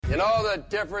You know the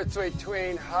difference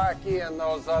between hockey and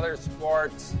those other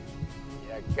sports?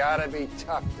 You gotta be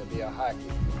tough to be a hockey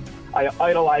player. I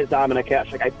idolize Dominik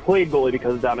Hasek. I played goalie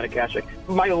because of Dominik Hasek.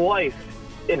 My life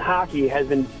in hockey has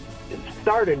been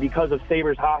started because of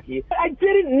Sabres hockey. I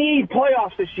didn't need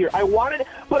playoffs this year. I wanted it,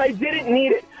 but I didn't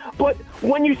need it. But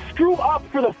when you screw up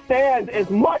for the fans as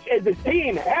much as this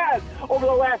team has over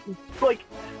the last,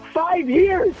 5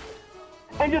 years,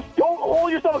 and just don't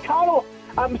hold yourself accountable,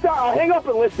 I'm sorry. I'll hang up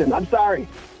and listen. I'm sorry.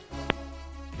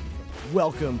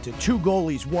 Welcome to Two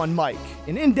Goalies, One Mic,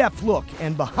 an in-depth look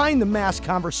and behind-the-mask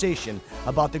conversation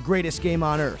about the greatest game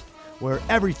on earth, where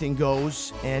everything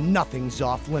goes and nothing's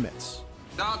off limits.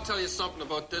 Now I'll tell you something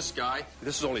about this guy.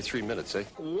 This is only 3 minutes, eh?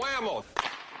 Whammo!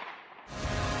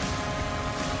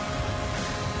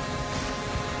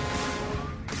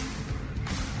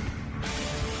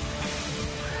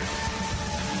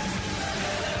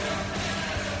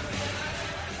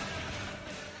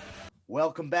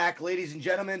 Welcome back, ladies and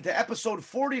gentlemen, to episode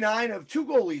 49 of Two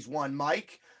Goalies, One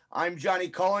Mic. I'm Johnny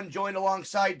Cullen, joined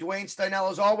alongside Dwayne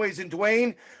Steinell as always. And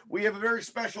Dwayne, we have a very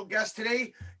special guest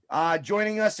today.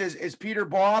 Joining us is Peter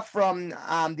Baugh from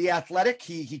The Athletic.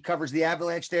 He covers the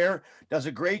Avalanche there, does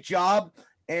a great job.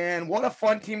 And what a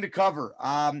fun team to cover.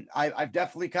 I've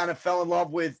definitely kind of fell in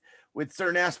love with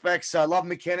certain aspects. I love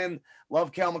MacKinnon,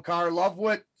 love Cale Makar, love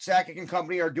what Sakic and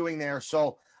company are doing there.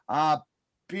 So,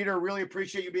 Peter, really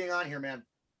appreciate you being on here, man.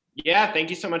 Yeah, thank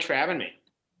you so much for having me.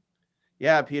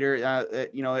 Yeah, Peter,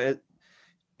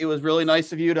 it was really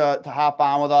nice of you to hop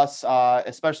on with us,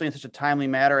 especially in such a timely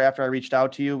manner after I reached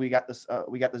out to you. We got this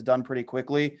done pretty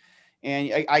quickly.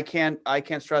 And I can't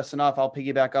stress enough. I'll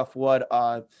piggyback off what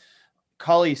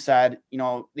Cully said. You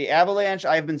know, the Avalanche,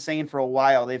 I've been saying for a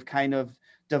while, they've kind of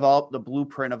developed the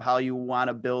blueprint of how you want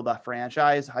to build a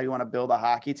franchise, how you want to build a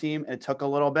hockey team. And it took a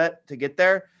little bit to get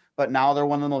there. But now they're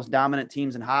one of the most dominant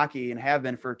teams in hockey and have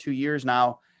been for 2 years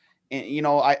now. And, you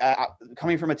know, I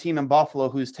coming from a team in Buffalo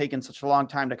who's taken such a long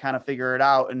time to kind of figure it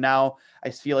out. And now I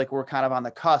feel like we're kind of on the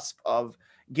cusp of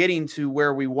getting to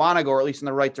where we want to go, or at least in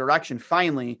the right direction.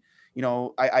 Finally, you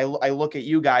know, I look at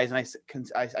you guys and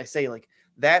I say, like,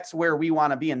 that's where we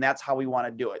want to be. And that's how we want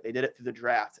to do it. They did it through the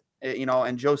draft,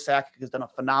 and Joe Sakic has done a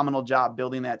phenomenal job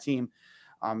building that team.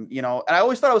 And I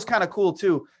always thought it was kind of cool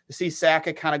too to see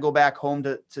Sakic kind of go back home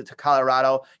to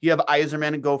Colorado. You have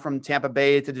Yzerman go from Tampa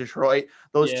Bay to Detroit.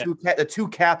 The two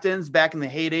captains back in the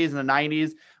heydays in the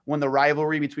 90s when the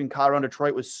rivalry between Colorado and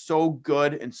Detroit was so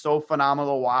good and so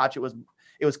phenomenal to watch. It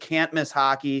was can't miss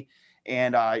hockey.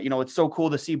 And, it's so cool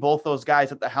to see both those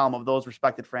guys at the helm of those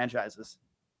respected franchises.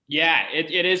 Yeah,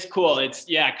 it is cool. It's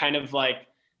kind of like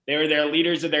they were their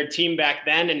leaders of their team back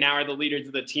then and now are the leaders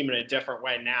of the team in a different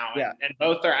way now. Yeah. And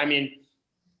both are,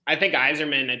 I think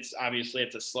Yzerman,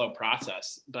 it's a slow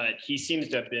process, but he seems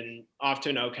to have been off to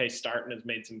an okay start and has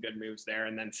made some good moves there.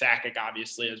 And then Sakic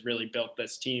obviously has really built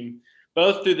this team,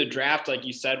 both through the draft, like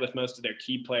you said, with most of their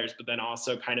key players, but then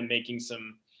also kind of making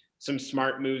some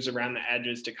smart moves around the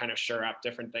edges to kind of shore up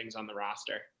different things on the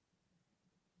roster.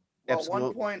 Well,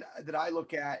 one point that I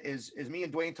look at is me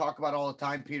and Dwayne talk about all the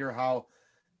time, Peter, how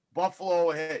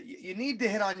Buffalo, you need to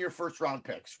hit on your first round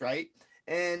picks, right?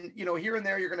 And, here and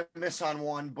there, you're going to miss on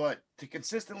one, but to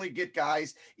consistently get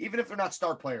guys, even if they're not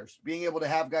star players, being able to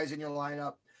have guys in your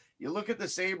lineup. You look at the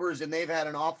Sabres and they've had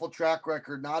an awful track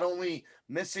record, not only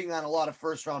missing on a lot of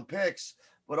first round picks,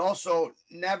 but also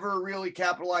never really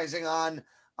capitalizing on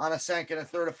a second, a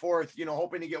third, a fourth,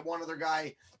 hoping to get one other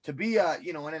guy to be an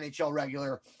NHL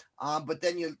regular. But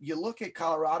then you look at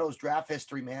Colorado's draft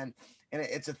history, man, and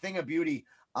it's a thing of beauty.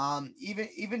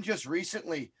 Even just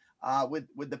recently,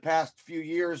 with the past few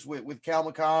years with Cale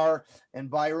Makar and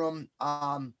Byram,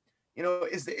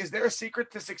 is there a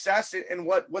secret to success in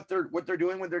what they're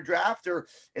doing with their draft, or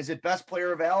is it best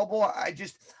player available?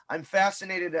 I'm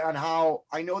fascinated on how,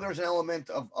 I know there's an element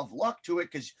of luck to it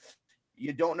because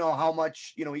you don't know how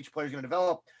much, each player is going to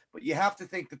develop, but you have to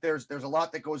think that there's a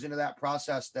lot that goes into that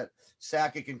process that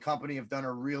Sakic and company have done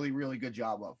a really, really good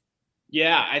job of.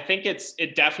 Yeah, I think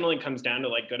it definitely comes down to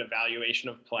good evaluation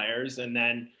of players, and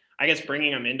then I guess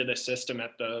bringing them into the system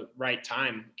at the right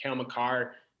time. Cale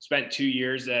Makar spent 2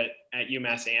 years at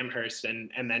UMass Amherst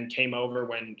and then came over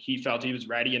when he felt he was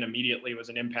ready and immediately was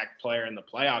an impact player in the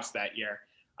playoffs that year.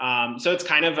 So it's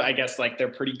kind of, I guess, they're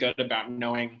pretty good about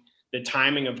knowing the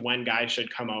timing of when guys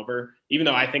should come over, even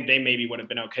though I think they maybe would have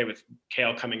been okay with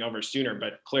Cale coming over sooner,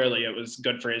 but clearly it was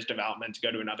good for his development to go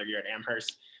to another year at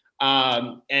Amherst.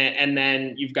 And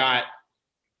then you've got,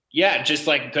 just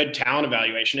good talent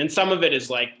evaluation. And some of it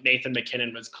is Nathan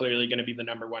MacKinnon was clearly going to be the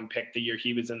number one pick the year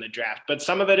he was in the draft. But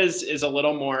some of it is a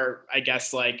little more, I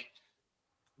guess,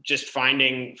 just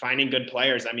finding good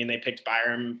players. I mean, they picked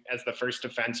Byram as the first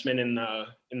defenseman in the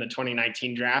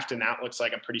 2019 draft, and that looks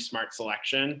like a pretty smart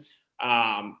selection.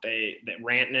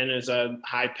 Rantanen is a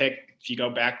high pick. If you go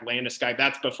back, Landeskog,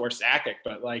 that's before Sakic,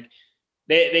 but like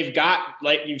they've got,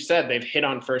 like you said, they've hit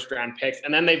on first round picks,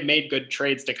 and then they've made good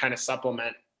trades to kind of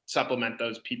supplement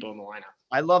those people in the lineup.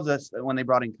 I love this when they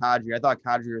brought in Kadri. I thought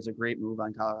Kadri was a great move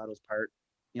on Colorado's part.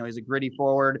 You know, he's a gritty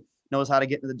forward, knows how to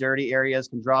get into the dirty areas,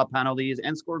 can draw penalties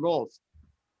and score goals.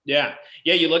 Yeah.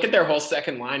 You look at their whole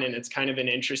second line, and it's kind of an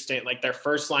interesting, like their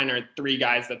first line are 3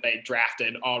 guys that they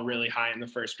drafted all really high in the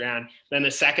first round. Then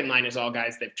the second line is all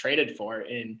guys they've traded for,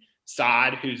 in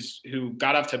Saad, who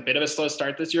got off to a bit of a slow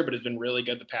start this year, but has been really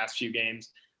good the past few games.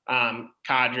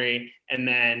 Kadri, and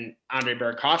then Andre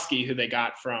Burakovsky, who they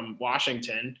got from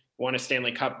Washington, won a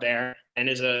Stanley Cup there, and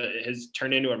has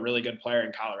turned into a really good player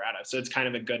in Colorado. So it's kind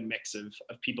of a good mix of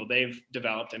people they've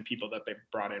developed and people that they've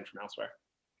brought in from elsewhere.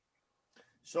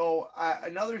 So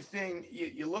another thing,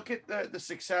 you look at the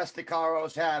success that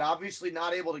Colorado's had, obviously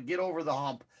not able to get over the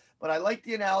hump, but I like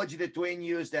the analogy that Dwayne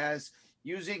used as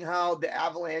using how the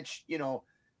Avalanche,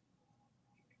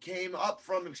 came up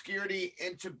from obscurity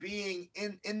into being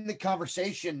in the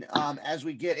conversation as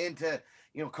we get into,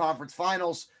 conference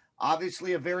finals.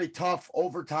 Obviously a very tough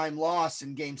overtime loss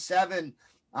in Game 7.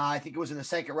 I think it was in the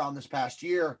second round this past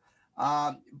year.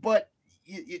 But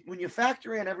when you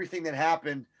factor in everything that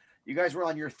happened, you guys were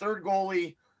on your third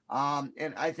goalie,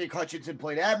 and I think Hutchinson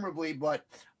played admirably, but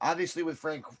obviously with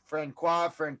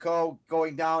Franco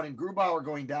going down and Grubauer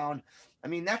going down, I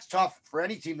mean, that's tough for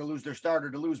any team to lose their starter,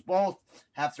 to lose both,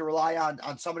 have to rely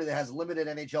on somebody that has limited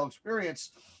NHL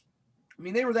experience. I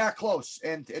mean, they were that close,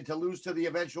 and to lose to the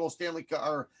eventual Stanley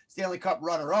Cup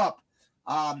runner-up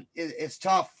is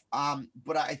tough.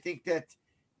 But I think that,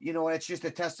 it's just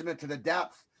a testament to the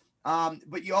depth.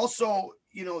 But you also,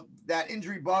 that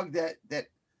injury bug that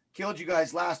killed you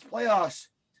guys last playoffs,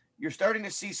 you're starting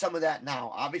to see some of that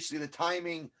now. Obviously, the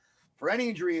timing for any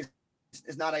injury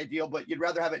is not ideal, but you'd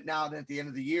rather have it now than at the end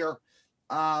of the year.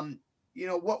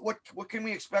 What can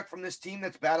we expect from this team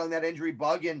that's battling that injury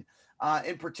bug? And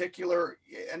in particular,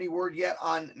 any word yet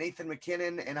on Nathan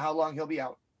MacKinnon and how long he'll be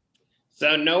out?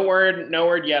 So no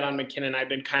word yet on MacKinnon. I've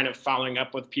been kind of following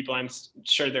up with people. I'm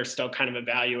sure they're still kind of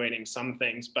evaluating some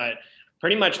things, but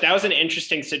pretty much that was an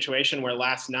interesting situation where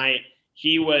last night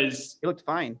he looked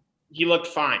fine.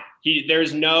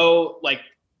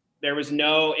 There was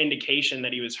no indication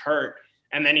that he was hurt,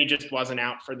 and then he just wasn't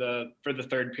out for the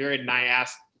third period. And I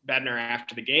asked Bednar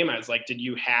after the game, I was like, did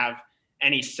you have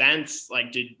any sense?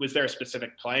 Like, was there a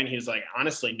specific play? And he was like,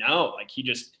 honestly, no. Like he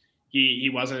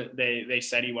wasn't. They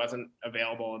said he wasn't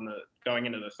available going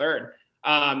into the third.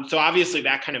 So obviously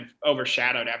that kind of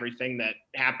overshadowed everything that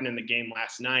happened in the game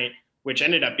last night, which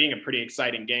ended up being a pretty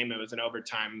exciting game. It was an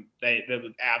overtime. The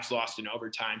Avs lost in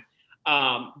overtime.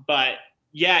 But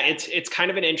yeah, it's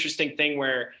kind of an interesting thing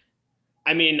where,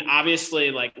 I mean,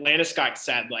 obviously, like Landeskog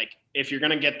said, like, if you're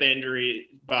going to get the injury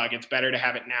bug, it's better to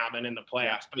have it now than in the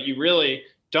playoffs. But you really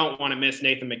don't want to miss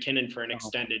Nathan MacKinnon for an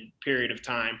extended period of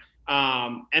time.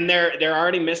 And they're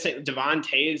already missing. Devon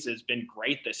Toews has been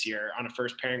great this year on a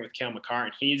first pairing with Cale Makar,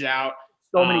 and he's out.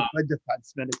 So many good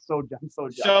defensemen. It's so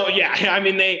So yeah, I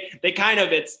mean, they kind of,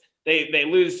 they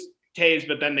lose Toews,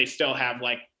 but then they still have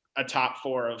like a top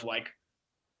 4 of like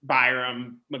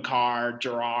Byram, Makar,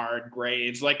 Girard,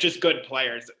 Graves, like just good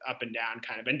players up and down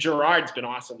kind of. And Girard's been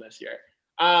awesome this year.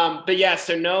 But yeah,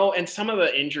 so no, and some of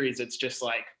the injuries, it's just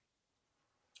like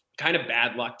kind of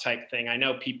bad luck type thing. I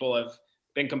know people have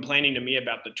been complaining to me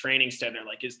about the training staff. They're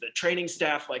like, is the training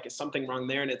staff, like, is something wrong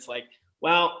there? And it's like,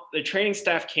 well, the training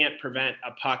staff can't prevent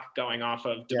a puck going off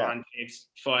of Devon Toews'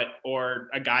 foot or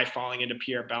a guy falling into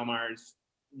Pierre Belmar's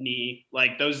knee.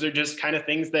 Like, those are just kind of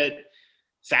things that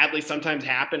sadly sometimes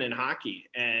happen in hockey.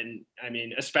 And I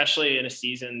mean, especially in a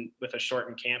season with a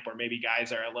shortened camp where maybe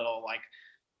guys are a little like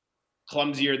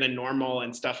clumsier than normal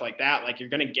and stuff like that, like you're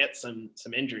going to get some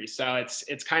injuries. So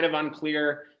it's kind of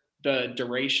unclear the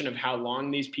duration of how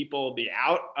long these people will be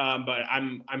out. But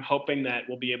I'm hoping that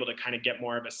we'll be able to kind of get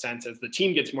more of a sense as the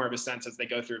team gets more of a sense as they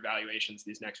go through evaluations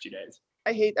these next few days.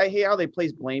 I hate how they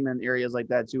place blame in areas like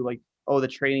that too. Like, oh, the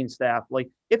training staff, like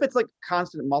if it's like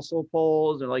constant muscle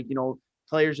pulls or like,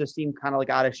 players just seem kind of like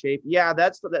out of shape. Yeah,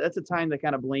 that's the time to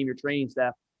kind of blame your training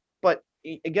staff. But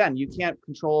again, you can't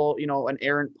control, an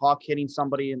errant puck hitting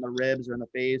somebody in the ribs or in the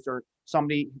face or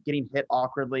somebody getting hit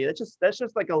awkwardly. That's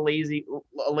just like a lazy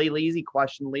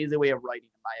question, lazy way of writing,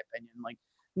 in my opinion. Like,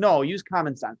 no, use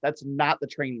common sense. That's not the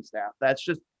training staff. That's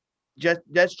just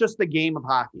the game of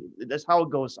hockey. That's how it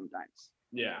goes sometimes.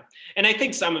 Yeah. And I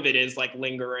think some of it is like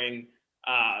lingering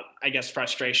I guess,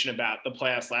 frustration about the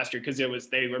playoffs last year, because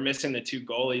they were missing the 2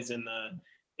 goalies in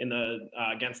the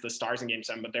against the Stars in Game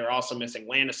 7, but they were also missing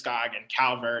Landeskog and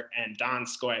Calvert and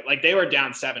Donskoy. Like, they were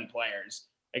down 7 players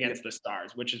against the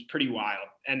Stars, which is pretty wild,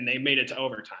 and they made it to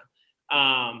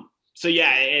overtime. So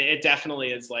yeah, it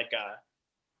definitely is like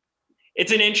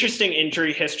it's an interesting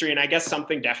injury history, and I guess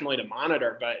something definitely to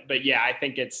monitor. But yeah, I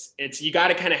think it's you got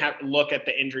to kind of look at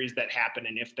the injuries that happen,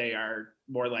 and if they are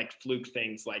more like fluke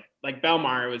things, like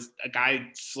Bellemare was a guy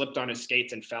slipped on his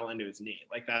skates and fell into his knee.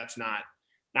 Like, that's not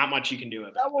much you can do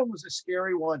about that. One was a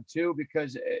scary one too,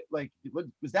 because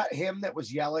was that him that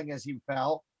was yelling as he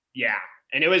fell? Yeah,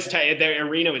 and it was the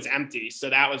arena was empty, so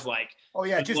that was like, oh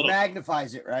yeah, it just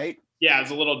magnifies it, right? Yeah, it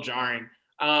was a little jarring.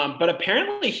 But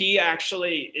apparently he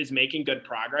actually is making good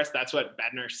progress. That's what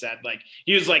Bednar said. Like,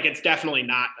 he was like, it's definitely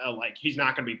not like he's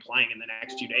not going to be playing in the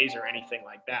next 2 days or anything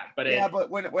like that. But yeah, but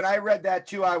when I read that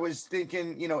too, I was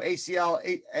thinking,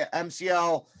 ACL,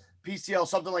 MCL, PCL,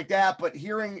 something like that. But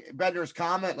hearing Bednar's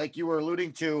comment, like you were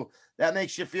alluding to, that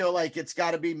makes you feel like it's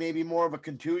got to be maybe more of a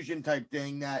contusion type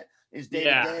thing that is day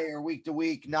to day or week to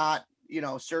week, not,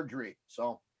 surgery.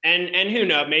 So, and who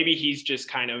knows, maybe he's just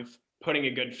kind of putting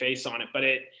a good face on it, but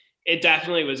it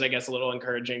definitely was, I guess, a little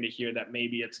encouraging to hear that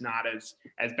maybe it's not as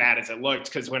bad as it looked.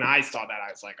 Because when I saw that, I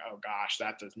was like, oh gosh,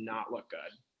 that does not look good.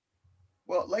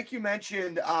 Well, like you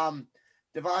mentioned,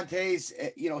 Devontae's,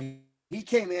 he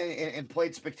came in and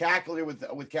played spectacularly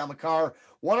with Cale Makar,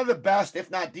 one of the best,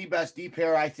 if not the best D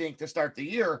pair, I think, to start the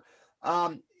year.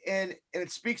 And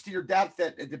it speaks to your depth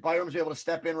that Byram was able to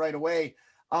step in right away.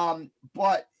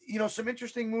 But some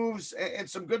interesting moves and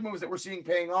some good moves that we're seeing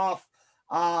paying off.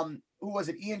 Who was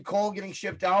it? Ian Cole getting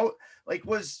shipped out. Like,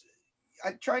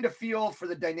 I'm trying to feel for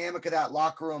the dynamic of that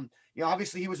locker room.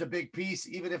 Obviously he was a big piece,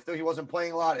 even if though he wasn't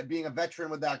playing a lot and being a veteran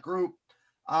with that group.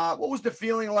 What was the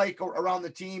feeling like around the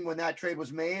team when that trade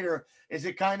was made? Or is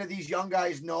it kind of these young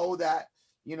guys know that,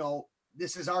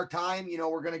 this is our time,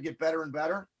 we're going to get better and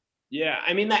better? Yeah.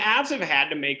 I mean, the Avs have had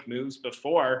to make moves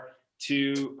before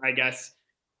to, I guess,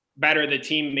 better the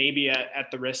team, maybe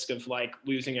at the risk of like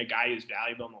losing a guy who's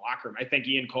valuable in the locker room. I think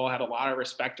Ian Cole had a lot of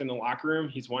respect in the locker room.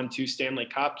 He's won 2 Stanley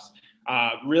Cups.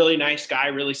 Really nice guy,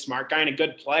 really smart guy, and a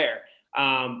good player.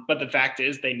 But the fact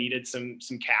is they needed some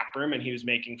cap room, and he was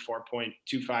making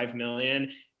 $4.25 million,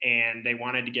 and they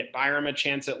wanted to get Byram a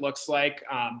chance, it looks like.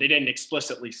 They didn't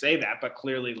explicitly say that, but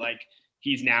clearly, like,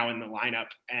 he's now in the lineup,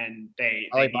 and they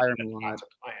like Byram a lot to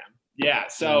play him. Yeah,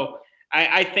 so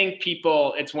I think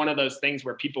it's one of those things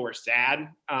where people were sad,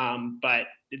 but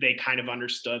they kind of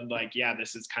understood, like, yeah,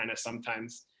 this is kind of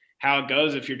sometimes how it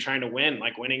goes if you're trying to win.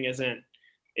 Like, winning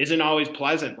isn't always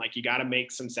pleasant. Like, you got to make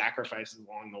some sacrifices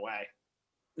along the way.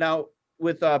 Now,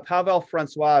 with Pavel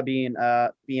Francouz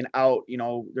being out,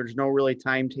 there's no really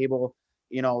timetable,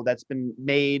 that's been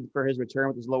made for his return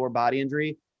with his lower body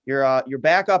injury. Your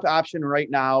backup option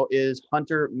right now is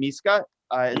Hunter Miska.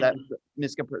 Is that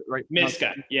Miska, right?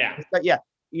 Miska, yeah. Yeah.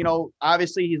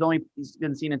 Obviously he's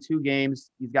been seen in 2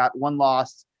 games. He's got 1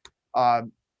 loss.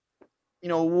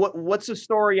 What's the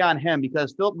story on him?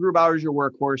 Because Philip Grubauer is your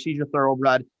workhorse. He's your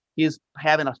thoroughbred. He's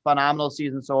having a phenomenal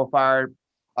season so far.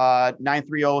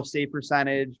 930 save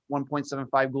percentage,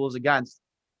 1.75 goals against.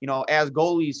 As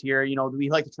goalies here, we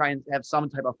like to try and have some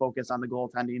type of focus on the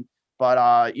goaltending.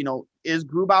 But is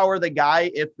Grubauer the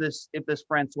guy if this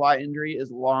Francouz injury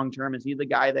is long term? Is he the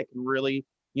guy that can really,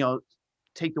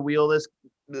 take the wheel of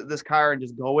this car and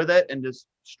just go with it and just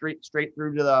straight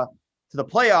through to the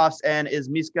playoffs? And is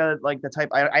Miska like the type?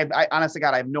 I honestly,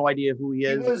 God, I have no idea who he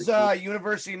is. He was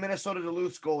University of Minnesota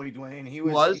Duluth goalie, Dwayne. He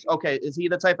was okay. Is he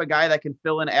the type of guy that can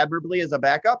fill in admirably as a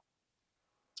backup?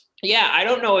 Yeah, I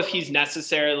don't know if he's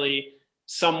necessarily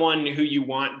someone who you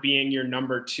want being your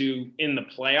number 2 in the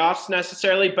playoffs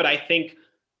necessarily, but I think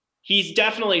he's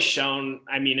definitely shown,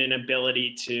 an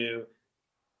ability to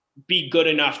be good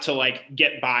enough to like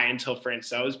get by until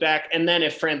Francouz is back. And then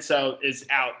if Francouz is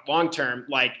out long-term,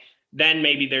 like, then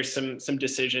maybe there's some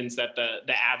decisions that the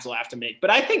Avs will have to make.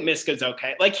 But I think Miska's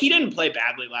okay. Like, he didn't play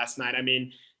badly last night.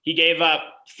 He gave up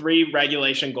 3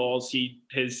 regulation goals.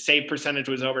 His save percentage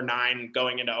was over 9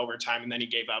 going into overtime, and then he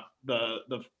gave up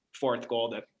the 4th goal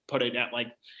that put it at like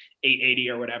 880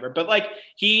 or whatever. But like,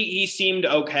 he seemed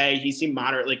okay. He seemed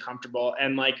moderately comfortable.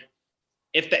 And like,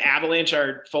 if the Avalanche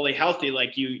are fully healthy,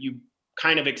 like you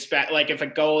kind of expect, like,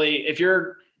 if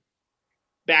your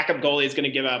backup goalie is going to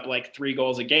give up like 3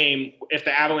 goals a game, if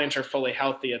the Avalanche are fully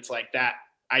healthy, it's like that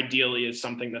ideally is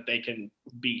something that they can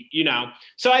beat,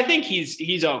 So I think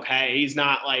he's okay. He's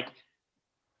not like,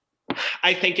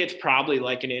 I think it's probably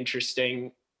like an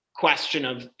interesting question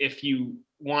of if you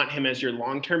want him as your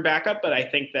long-term backup, but I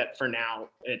think that for now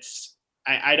it's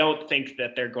I don't think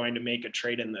that they're going to make a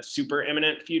trade in the super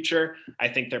imminent future. I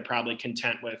think they're probably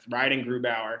content with riding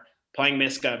Grubauer, playing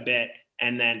Miska a bit,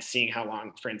 and then seeing how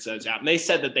long Franco's out. And they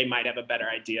said that they might have a better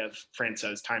idea of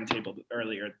Franco's timetable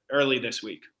early this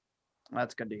week.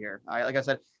 That's good to hear. Like I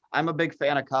said, I'm a big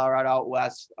fan of Colorado out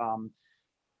west.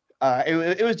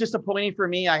 It was disappointing for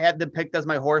me. I had them picked as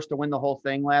my horse to win the whole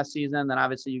thing last season. Then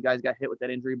obviously you guys got hit with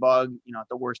that injury bug, at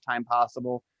the worst time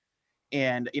possible.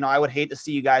 And, I would hate to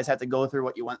see you guys have to go through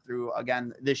what you went through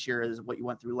again this year is what you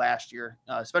went through last year,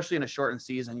 especially in a shortened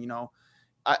season.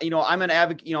 I'm an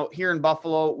advocate, here in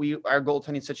Buffalo, our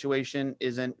goaltending situation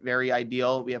isn't very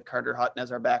ideal. We have Carter Hutton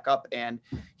as our backup, and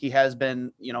he has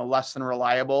been, less than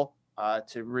reliable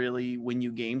to really win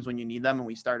you games when you need them. And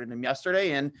we started him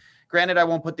yesterday. And granted, I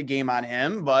won't put the game on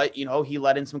him, but, he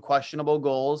let in some questionable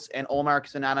goals, and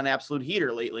Olmark's been on an absolute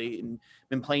heater lately and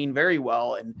been playing very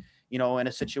well. And, in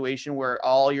a situation where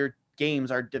all your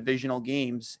games are divisional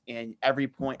games and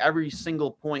every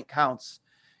single point counts,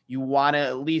 you want to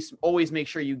at least always make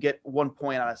sure you get 1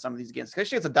 point out of some of these games,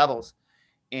 especially against the Devils.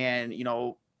 And,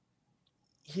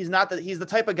 he's the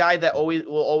type of guy that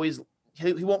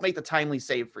he won't make the timely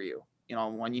save for you.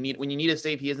 When you need a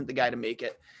save, he isn't the guy to make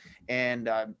it. And,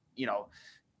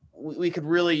 we could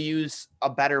really use a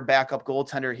better backup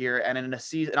goaltender here. And in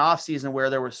an off season where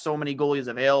there were so many goalies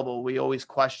available, we always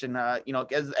question, as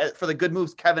for the good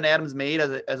moves Kevin Adams made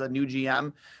as a new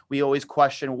GM, we always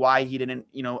question why he didn't,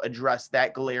 address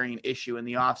that glaring issue in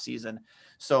the off season.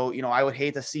 So, I would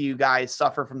hate to see you guys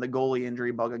suffer from the goalie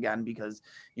injury bug again, because,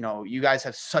 you guys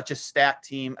have such a stacked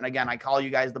team. And again, I call you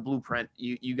guys the blueprint.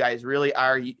 You guys really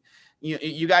are.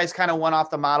 You guys kind of went off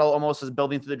the model almost as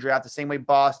building through the draft, the same way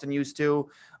Boston used to,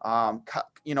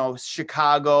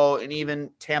 Chicago, and even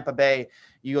Tampa Bay.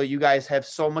 You guys have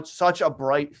such a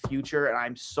bright future, and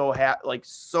I'm so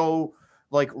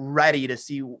ready to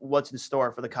see what's in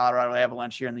store for the Colorado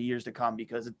Avalanche here in the years to come,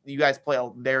 because you guys play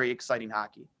a very exciting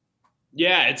hockey.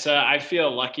 Yeah, I feel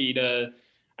lucky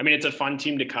it's a fun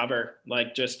team to cover,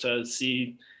 just to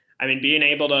see. Being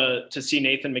able to see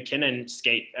Nathan McKinnon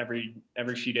skate every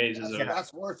few days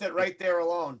that's worth it right there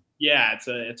alone. Yeah,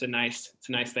 it's a nice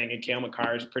thing, and Cale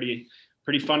Makar is pretty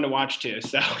fun to watch too.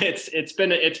 So it's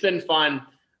been fun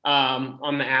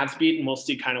on the Avs beat, and we'll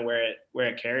see kind of where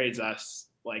it carries us.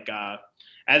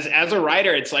 As a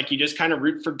writer, it's you just kind of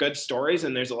root for good stories,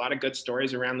 and there's a lot of good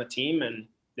stories around the team, and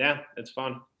yeah, it's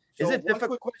fun. So one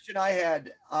quick question I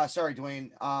had, sorry, Dwayne,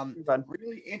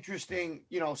 really interesting,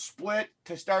 split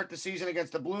to start the season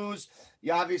against the Blues.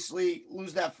 You obviously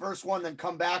lose that first one, then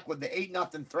come back with the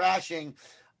 8-0 thrashing.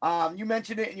 You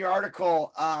mentioned it in your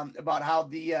article about how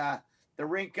the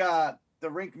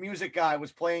rink music guy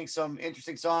was playing some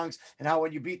interesting songs, and how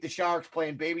when you beat the Sharks,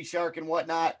 playing Baby Shark and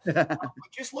whatnot.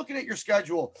 Just looking at your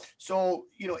schedule. So,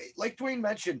 like Dwayne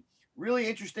mentioned, really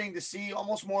interesting to see,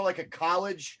 almost more like a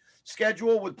college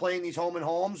schedule with playing these home and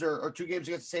homes or 2 games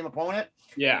against the same opponent.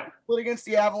 Yeah. Split against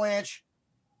the Avalanche.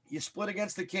 You split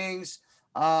against the Kings.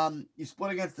 You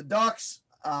split against the Ducks.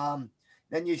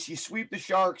 Then you sweep the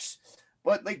Sharks.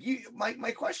 But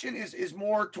my question is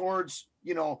more towards,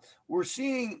 we're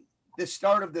seeing the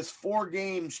start of this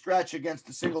 4-game stretch against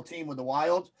the single team with the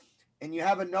Wild. And you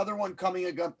have another one coming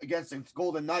against the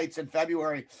Golden Knights in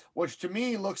February, which to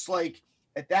me looks like,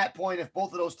 at that point, if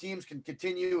both of those teams can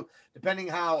continue, depending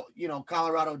how,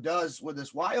 Colorado does with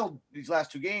this Wild, these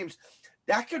last 2 games,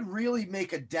 that could really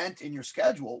make a dent in your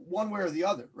schedule one way or the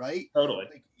other, right? Totally.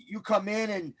 You come in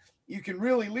and you can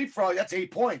really leapfrog. That's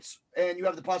 8 points. And you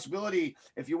have the possibility,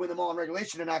 if you win them all in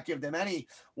regulation, to not give them any.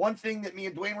 One thing that me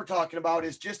and Dwayne were talking about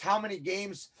is just how many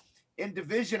games in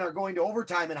division are going to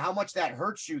overtime and how much that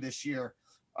hurts you this year.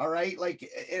 All right.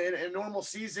 In a normal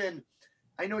season,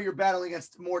 I know you're battling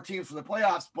against more teams for the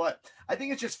playoffs, but I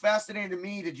think it's just fascinating to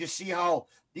me to just see how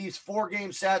these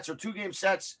 4-game sets or 2-game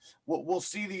sets, we'll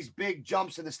see these big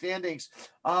jumps in the standings.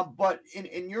 But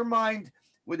in your mind,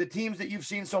 with the teams that you've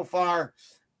seen so far,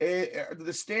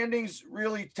 the standings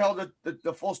really tell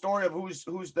the full story of who's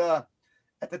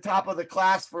at the top of the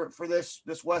class for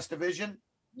this West Division?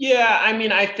 Yeah,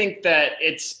 I think that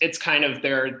it's kind of,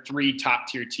 there are 3 top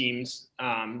tier teams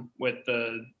with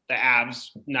the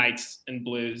Avs, Knights, and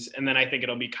Blues, and then I think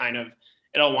it'll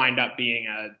wind up being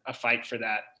a fight for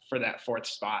that 4th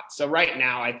spot. So right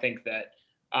now, I think that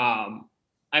I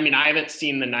haven't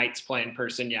seen the Knights play in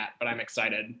person yet, but I'm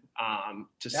excited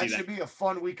to see that. That should be a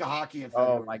fun week of hockey.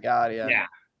 Oh my God, yeah. Yeah,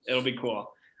 it'll be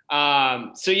cool.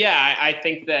 So yeah, I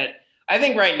think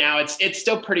right now it's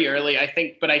still pretty early. I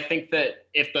think that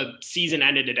if the season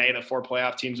ended today, the 4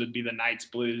 playoff teams would be the Knights,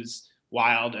 Blues,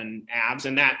 Wild and Avs,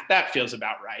 and that feels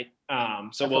about right.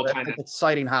 So we'll kind of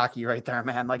exciting hockey right there,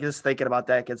 man. Like just thinking about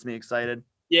that gets me excited.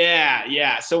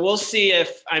 Yeah. So we'll see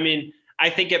I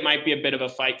think it might be a bit of a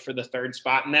fight for the third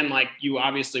spot. And then like you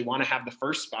obviously want to have the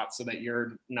first spot so that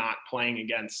you're not playing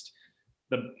against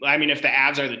if the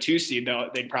Avs are the 2 seed, though,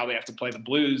 they'd probably have to play the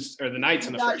Blues or the Knights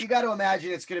in the first. You got to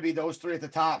imagine it's going to be those 3 at the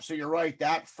top. So you're right.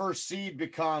 That first seed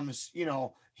becomes,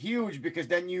 huge because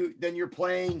then you're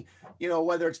playing,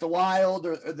 whether it's the Wild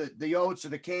or the Yotes or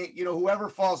the King, whoever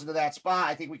falls into that spot.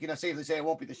 I think we can safely say it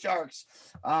won't be the Sharks.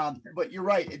 But you're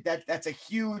right. That's a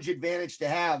huge advantage to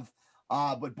have.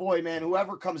 But boy, man,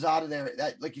 whoever comes out of there,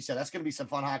 that, like you said, that's going to be some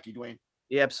fun hockey, Dwayne.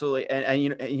 Yeah, absolutely. And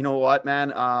you know what,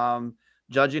 man,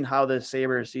 judging how the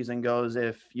Sabres season goes,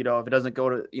 if it doesn't go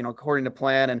to, according to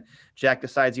plan and Jack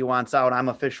decides he wants out, I'm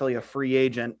officially a free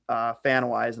agent fan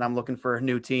wise, and I'm looking for a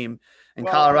new team. And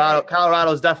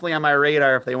Colorado is definitely on my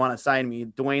radar if they want to sign me.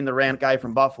 Dwayne, the rant guy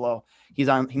from Buffalo, he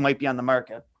might be on the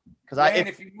market.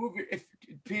 If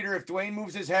Dwayne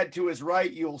moves his head to his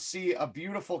right, you'll see a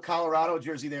beautiful Colorado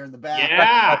jersey there in the back.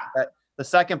 Yeah. The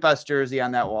second best jersey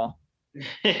on that wall.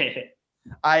 Like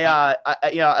I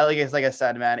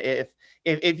said, man,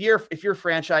 if your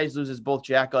franchise loses both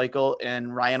Jack Eichel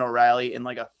and Ryan O'Reilly in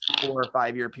like a 4 or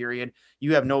 5 year period,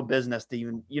 you have no business to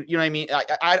even, you know what I mean?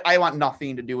 I want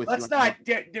nothing to do with Let's not,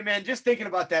 man, just thinking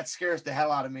about that scares the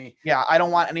hell out of me. Yeah. I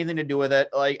don't want anything to do with it.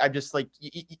 Like, I'm just like,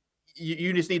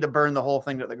 you just need to burn the whole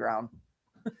thing to the ground.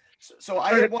 So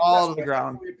I have one all to the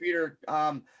ground. Peter,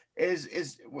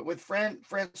 is with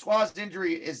Francois'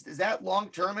 injury, is that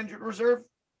long-term injured reserve?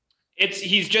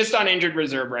 He's just on injured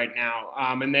reserve right now.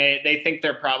 And they think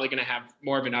they're probably going to have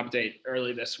more of an update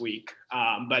early this week.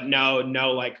 But no,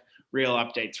 like real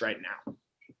updates right now.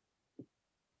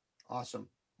 Awesome.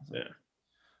 Yeah.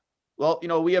 Well,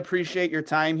 we appreciate your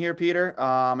time here, Peter.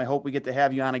 I hope we get to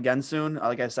have you on again soon.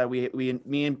 Like I said, me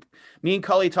and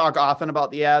Cully talk often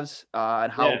about the Avs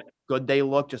and how good they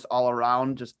look just all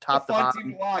around, just top to bottom. Fun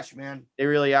team to watch, man. They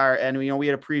really are. And, we'd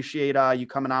appreciate you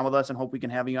coming on with us and hope we can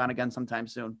have you on again sometime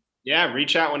soon. Yeah,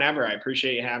 reach out whenever. I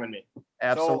appreciate you having me.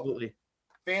 Absolutely. So,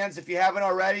 fans, if you haven't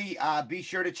already, be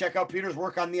sure to check out Peter's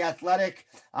work on The Athletic.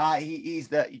 He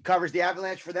covers the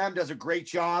Avalanche for them, does a great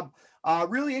job.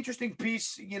 Really interesting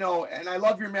piece, and I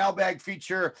love your mailbag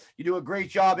feature. You do a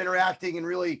great job interacting and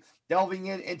really delving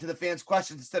into the fans'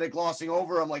 questions instead of glossing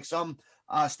over them like some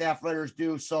staff writers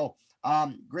do. So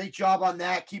great job on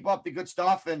that. Keep up the good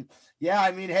stuff. And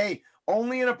hey,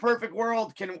 only in a perfect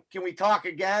world can we talk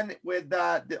again with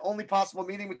the only possible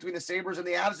meeting between the Sabres and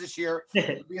the Avs this year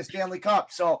would be a Stanley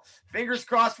Cup. So fingers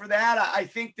crossed for that. I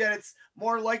think that it's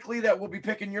more likely that we'll be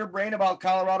picking your brain about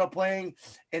Colorado playing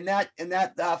in that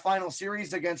final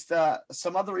series against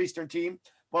some other Eastern team.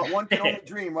 But one can only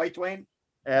dream, right, Dwayne?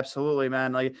 Absolutely,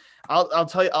 man. Like I'll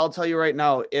tell you right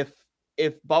now, if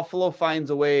Buffalo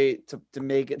finds a way to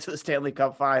make it to the Stanley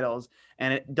Cup Finals,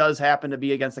 and it does happen to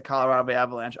be against the Colorado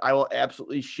Avalanche, I will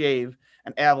absolutely shave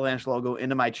an Avalanche logo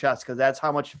into my chest because that's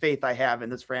how much faith I have in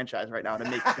this franchise right now to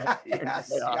make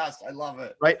yes, I love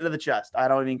it. Right into the chest. I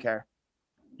don't even care.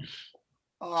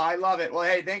 Oh, I love it. Well,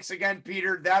 hey, thanks again,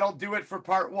 Peter. That'll do it for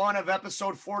part 1 of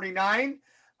episode 49.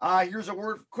 Here's a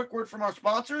quick word from our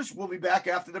sponsors. We'll be back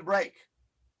after the break.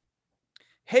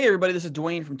 Hey everybody, this is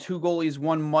Dwayne from Two Goalies,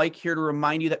 One Mike, here to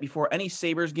remind you that before any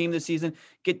Sabres game this season,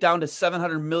 get down to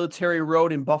 700 Military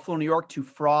Road in Buffalo, New York to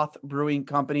Froth Brewing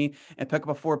Company and pick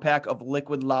up a 4-pack of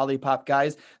liquid lollipop.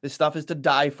 Guys, this stuff is to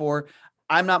die for.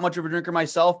 I'm not much of a drinker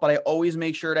myself, but I always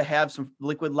make sure to have some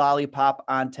liquid lollipop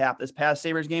on tap. This past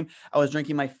Sabres game, I was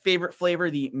drinking my favorite flavor,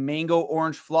 the mango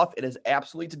orange fluff. It is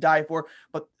absolutely to die for,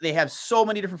 but they have so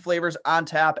many different flavors on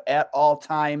tap at all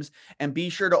times. And be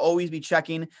sure to always be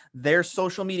checking their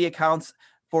social media accounts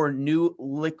for new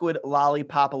liquid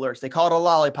lollipop alerts. They call it a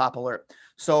lollipop alert.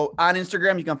 So on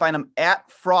Instagram, you can find them at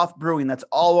Froth Brewing. That's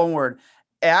all one word,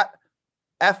 at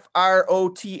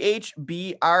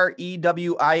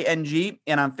FROTHBREWING,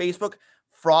 and on Facebook,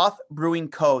 Froth Brewing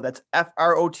Co. That's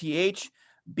FROTHBREWING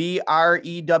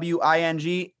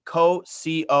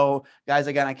CO. Guys,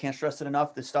 again, I can't stress it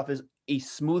enough. This stuff is a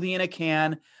smoothie in a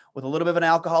can with a little bit of an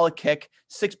alcoholic kick,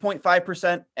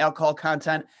 6.5% alcohol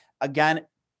content. Again,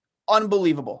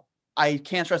 unbelievable. I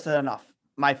can't stress it enough.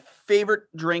 My favorite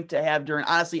drink to have during,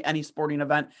 honestly, any sporting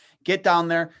event. Get down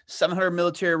there, 700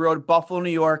 Military Road, Buffalo, New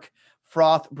York,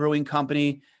 Froth Brewing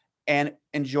Company, and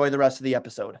enjoy the rest of the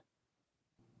episode.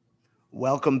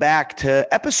 Welcome back to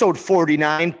episode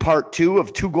 49, part 2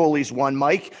 of Two Goalies, One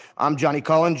Mike. I'm Johnny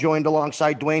Cullen, joined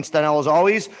alongside Dwayne Stenell as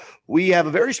always. We have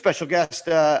a very special guest,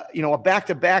 a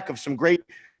back-to-back of some great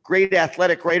great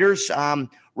athletic writers.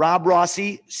 Rob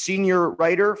Rossi, senior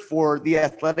writer for The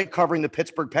Athletic, covering the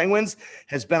Pittsburgh Penguins,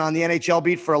 has been on the NHL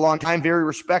beat for a long time, very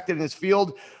respected in his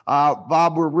field.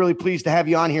 Bob, we're really pleased to have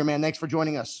you on here, man. Thanks for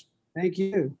joining us. Thank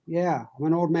you. Yeah, I'm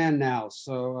an old man now,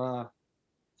 so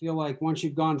feel like once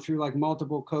you've gone through like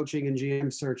multiple coaching and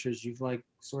GM searches, you've like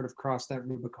sort of crossed that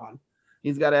Rubicon.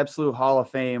 He's got absolute Hall of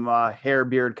Fame hair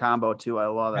beard combo too. I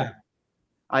love it.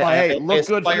 Hey, look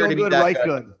good, feel good, write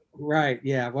good. Right.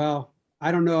 Yeah. Well,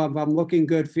 I don't know if I'm looking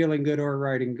good, feeling good, or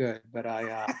writing good, but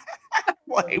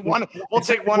we'll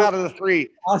take one out of the three.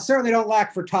 I certainly don't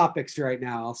lack for topics right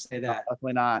now. I'll say that. No,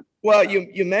 definitely not. Well,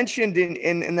 you mentioned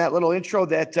in that little intro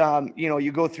that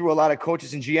you go through a lot of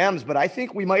coaches and GMs, but I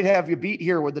think we might have you beat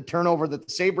here with the turnover that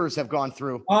the Sabres have gone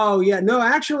through. Oh yeah, no,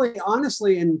 actually,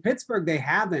 honestly, in Pittsburgh they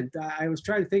haven't. I was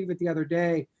trying to think of it the other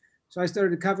day. So I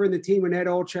started covering the team when Ed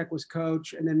Olczyk was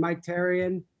coach, and then Mike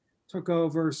Therrien took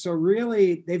over. So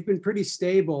really, they've been pretty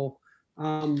stable.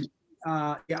 Other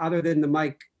than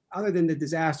the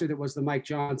disaster that was the Mike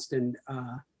Johnston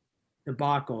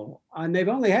debacle, and they've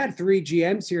only had 3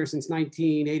 GMs here since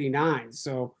 1989.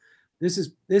 So this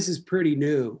is pretty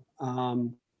new.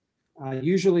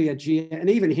 Usually a GM, and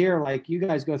even here, like you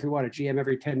guys go through a GM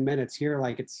every 10 minutes. Here,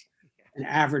 like it's an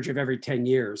average of every 10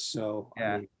 years. So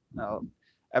yeah, no.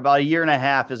 About a year and a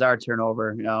half is our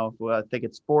turnover. I think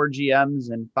it's 4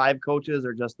 GMs and 5 coaches,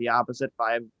 or just the opposite.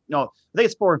 5. No, I think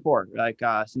it's 4 and 4. Like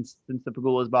since the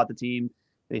Pegulas bought the team,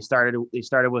 they started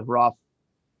with Ruff,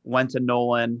 went to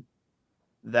Nolan,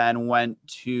 then went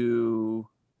to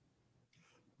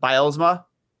Bylsma,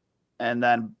 and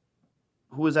then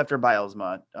who was after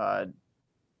Bylsma?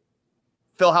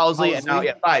 Phil Housley, and now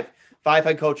 5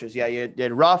 head coaches. Yeah, you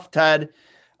did Ruff, Ted,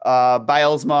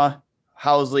 Bylsma,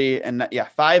 Housley, and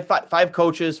 5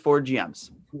 coaches, 4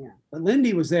 GMs. Yeah, but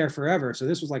Lindy was there forever, so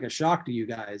this was like a shock to you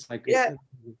guys. Like, yeah,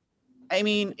 I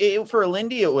mean, for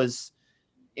Lindy, it was,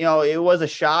 it was a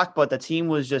shock, but the team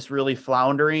was just really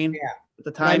floundering at the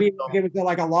time. I mean, it was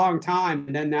like a long time,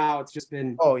 and then now it's just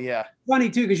been. Oh yeah, funny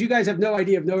too, because you guys have no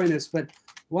idea of knowing this, but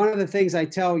one of the things I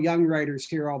tell young writers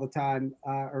here all the time,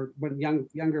 or when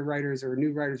younger writers or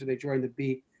new writers when they join the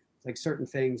beat, like certain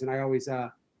things, and I always.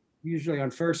 Usually on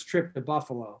first trip to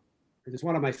Buffalo, because it's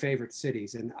one of my favorite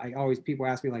cities. And people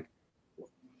ask me like,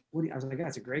 what do you, I was like, yeah,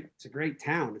 it's a great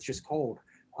town. It's just cold.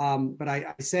 But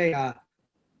I say,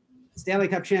 Stanley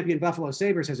Cup champion Buffalo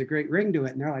Sabres has a great ring to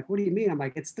it. And they're like, what do you mean? I'm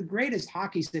like, it's the greatest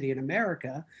hockey city in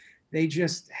America. They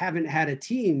just haven't had a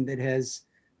team that has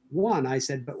won. I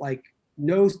said, but like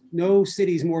no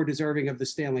city's more deserving of the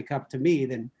Stanley Cup to me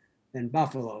than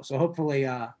Buffalo. So hopefully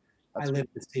I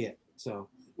live to see it. So.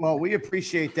 Well, we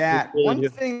appreciate that. One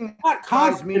thing, not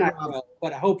confident,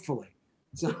 but hopefully.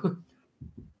 So.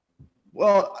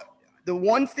 Well, the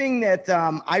one thing that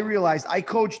I realized, I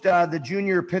coached the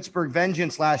junior Pittsburgh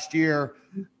Vengeance last year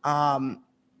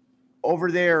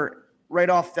over there right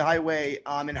off the highway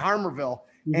in Harmarville.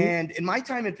 Mm-hmm. And in my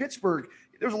time in Pittsburgh,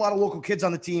 there's a lot of local kids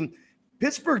on the team.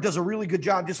 Pittsburgh does a really good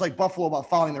job, just like Buffalo, about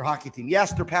following their hockey team.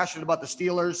 Yes, they're passionate about the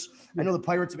Steelers. I know the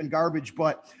Pirates have been garbage,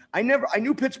 but I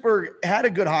knew Pittsburgh had a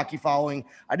good hockey following.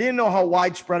 I didn't know how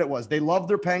widespread it was. They love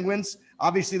their Penguins.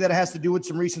 Obviously, that has to do with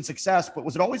some recent success, but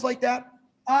was it always like that?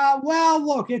 Well,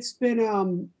 look, it's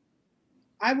been,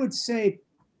 I would say,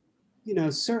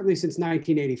 certainly since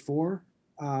 1984.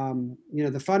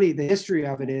 The history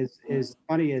of it is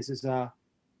the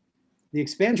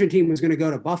expansion team was going to go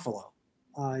to Buffalo.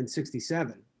 In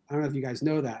 67. I don't know if you guys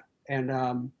know that. And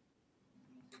I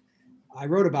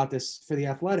wrote about this for The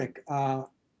Athletic.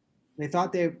 They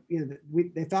thought they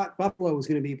thought Buffalo was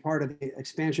going to be part of the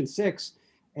expansion 6,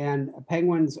 and a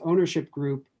Penguins ownership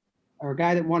group, or a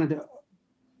guy that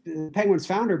the Penguins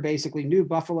founder basically knew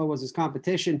Buffalo was his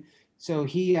competition. So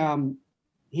he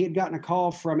had gotten a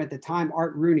call from, at the time,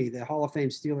 Art Rooney, the Hall of Fame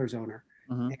Steelers owner.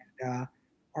 Mm-hmm. And,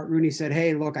 Art Rooney said,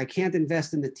 hey, look, I can't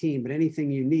invest in the team, but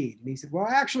anything you need. And he said, well,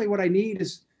 actually, what I need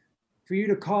is for you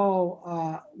to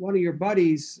call one of your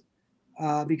buddies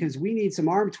because we need some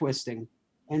arm twisting.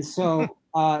 And so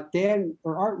Art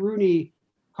Rooney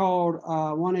called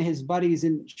one of his buddies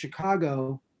in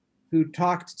Chicago who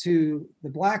talked to the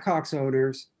Blackhawks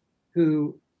owners,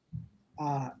 who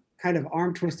kind of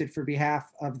arm twisted for behalf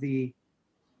of the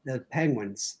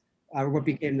Penguins. What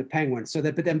became the Penguins.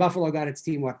 But then Buffalo got its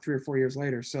team, 3 or 4 years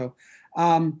later. So,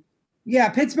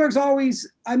 Pittsburgh's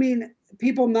always,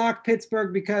 people knock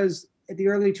Pittsburgh because at the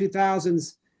early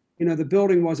 2000s, the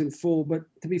building wasn't full. But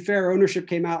to be fair, ownership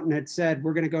came out and had said,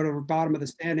 we're going to go to the bottom of the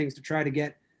standings to try to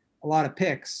get a lot of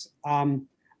picks.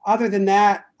 Other than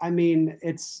that,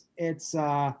 it's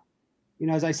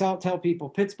as I tell people,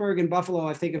 Pittsburgh and Buffalo,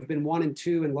 I think, have been 1 and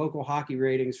 2 in local hockey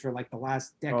ratings for like the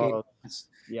last decade.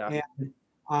 Yeah.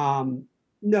 And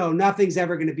no, nothing's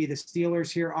ever going to be the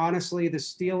Steelers here. Honestly, the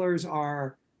Steelers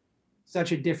are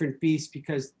such a different beast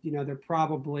because,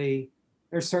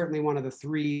 they're certainly one of the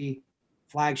 3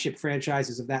 flagship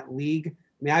franchises of that league.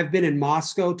 I mean, I've been in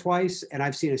Moscow twice and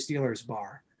I've seen a Steelers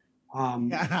bar.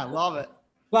 Yeah, I love it.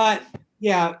 But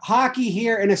yeah, hockey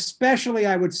here, and especially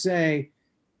I would say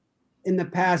in the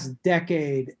past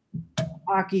decade,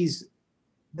 hockey's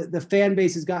the fan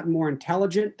base has gotten more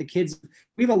intelligent. The kids,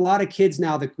 we have a lot of kids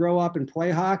now that grow up and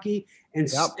play hockey and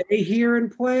stay here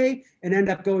and play and end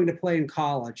up going to play in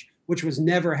college, which was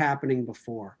never happening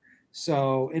before.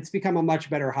 So it's become a much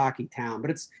better hockey town, but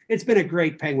it's been a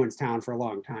great Penguins town for a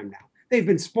long time now. They've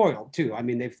been spoiled too. I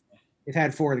mean, they've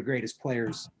had 4 of the greatest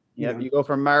players. Yeah, you go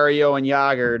from Mario and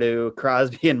Yager to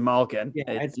Crosby and Malkin.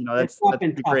 Yeah, that's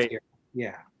great. Here.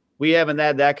 Yeah. We haven't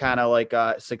had that kind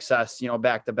of success,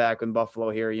 back to back in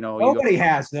Buffalo here. Nobody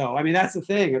has though. I mean, that's the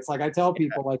thing. It's like I tell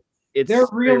people, they're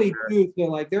really good.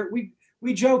 They're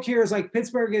we joke here is like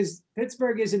Pittsburgh is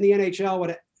in the NHL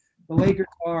what the Lakers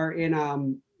are in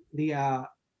the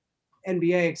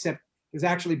NBA, except there's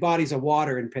actually bodies of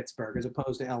water in Pittsburgh as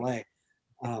opposed to LA.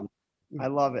 I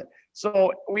love it.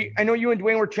 So I know you and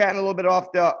Dwayne were chatting a little bit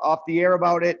off the air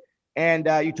about it, and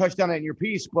you touched on it in your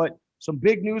piece, but some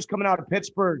big news coming out of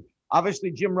Pittsburgh.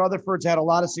 Obviously, Jim Rutherford's had a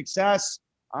lot of success,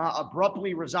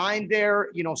 abruptly resigned there,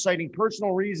 citing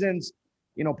personal reasons,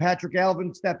 Patrick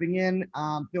Alvin stepping in,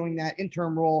 filling that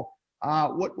interim role.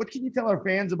 What can you tell our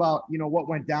fans about, what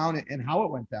went down and how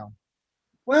it went down?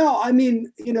 Well, I mean,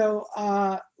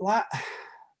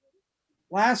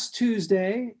 last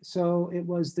Tuesday, so it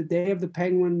was the day of the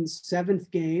Penguins'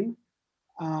 7th game.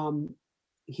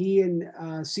 He and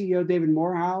CEO David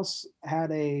Morehouse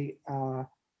had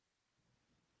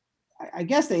I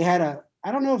guess they had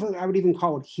I don't know if I would even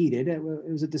call it heated. It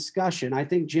was a discussion. I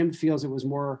think Jim feels it was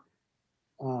more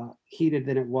heated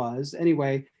than it was.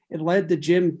 Anyway, it led to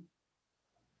Jim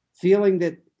feeling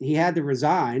that he had to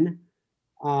resign.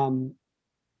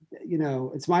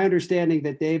 It's my understanding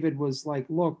that David was like,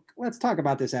 look, let's talk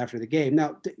about this after the game.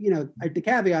 Now, the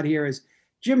caveat here is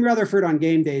Jim Rutherford on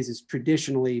game days is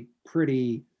traditionally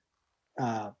pretty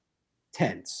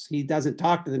tense. He doesn't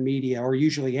talk to the media or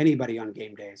usually anybody on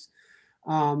game days.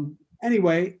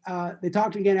 Anyway, they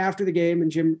talked again after the game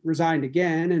and Jim resigned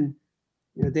again. And,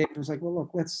 David was like, well, look,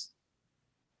 let's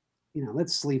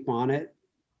sleep on it.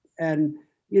 And,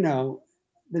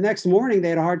 the next morning they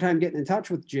had a hard time getting in touch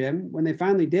with Jim. When they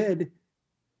finally did,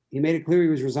 he made it clear he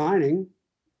was resigning.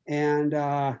 And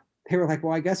they were like,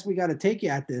 well, I guess we got to take you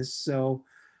at this. So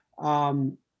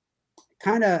kind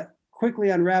of quickly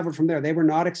unraveled from there. They were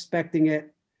not expecting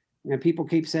it. People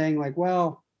keep saying like,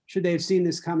 well, should they have seen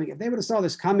this coming? If they would have saw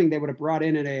this coming, they would have brought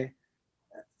in a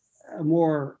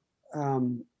more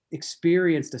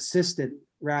experienced assistant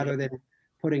rather than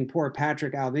putting poor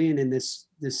Patrick Alvin in this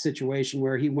situation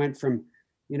where he went from,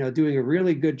 doing a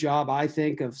really good job, I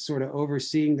think, of sort of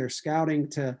overseeing their scouting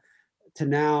to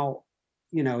now,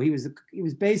 he was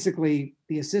basically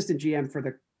the assistant GM for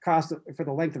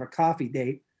the length of a coffee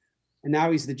date. And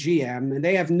now he's the GM and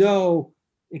they have no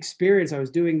experience. I was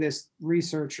doing this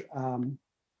research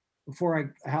before I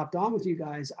hopped on with you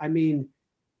guys. I mean,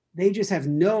 they just have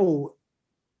no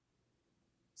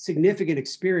significant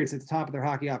experience at the top of their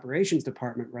hockey operations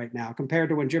department right now compared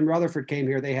to when Jim Rutherford came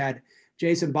here. They had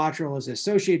Jason Botterill as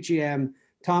associate GM,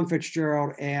 Tom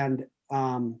Fitzgerald and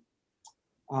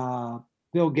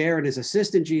Bill Guerin as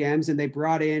assistant GMs, and they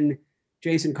brought in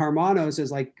Jason Karmanos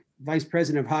as like vice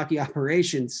president of hockey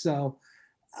operations. So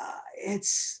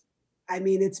it's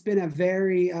been a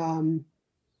very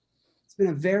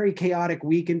chaotic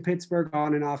week in Pittsburgh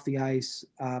on and off the ice,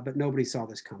 but nobody saw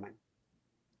this coming.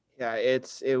 Yeah,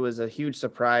 it was a huge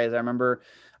surprise. I remember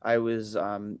I was,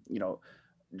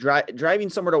 driving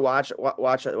somewhere to watch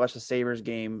the Sabres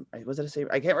game. Was it a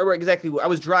Sabres? I can't remember exactly. I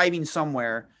was driving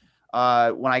somewhere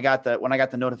when I got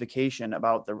the notification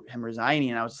about him resigning,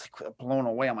 and I was like blown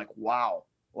away. I'm like, wow,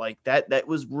 like that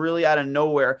was really out of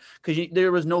nowhere because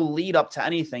there was no lead up to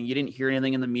anything. You didn't hear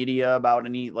anything in the media about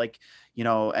any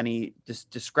any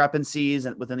discrepancies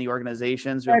within the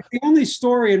organizations. The only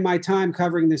story in my time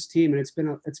covering this team, and it's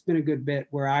been a good bit,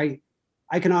 where I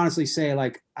can honestly say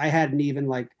like I hadn't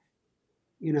even I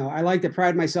like to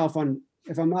pride myself on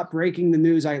if I'm not breaking the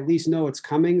news, I at least know it's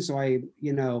coming. So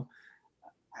I'll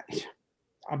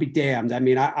be damned. I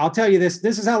mean, I'll tell you this.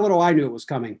 This is how little I knew it was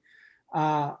coming.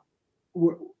 I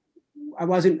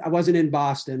wasn't in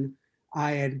Boston.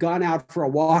 I had gone out for a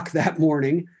walk that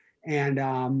morning. And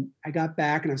I got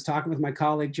back and I was talking with my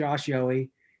colleague, Josh Yohe,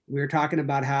 We were talking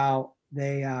about how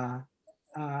they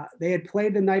had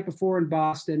played the night before in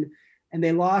Boston and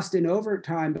they lost in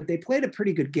overtime, but they played a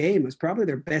pretty good game. It was probably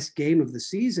their best game of the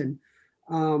season.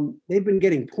 They've been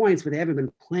getting points, but they haven't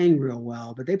been playing real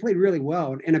well, but they played really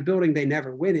well in a building they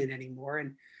never win in anymore.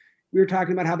 And we were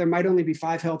talking about how there might only be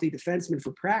 5 healthy defensemen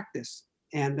for practice.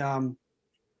 And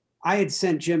I had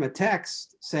sent Jim a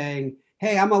text saying,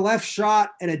 hey, I'm a left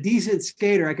shot and a decent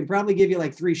skater. I can probably give you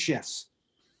like 3 shifts,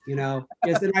 you know?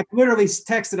 And I literally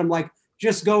texted him like,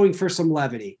 just going for some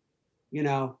levity, you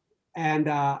know? And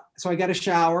so I got a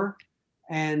shower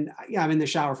and yeah, I'm in the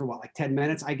shower for like 10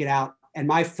 minutes. I get out and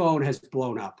my phone has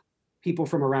blown up. People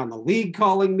from around the league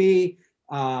calling me,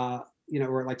 you know,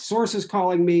 or like sources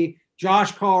calling me.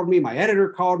 Josh called me, my editor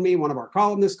called me, one of our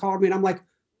columnists called me, and I'm like,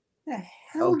 the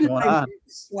hell did I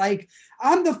miss? Like,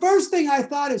 the first thing I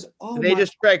thought is, did they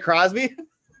just try Crosby?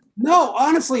 No,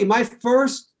 honestly, I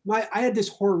had this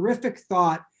horrific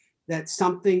thought that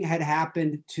something had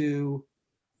happened to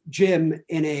Jim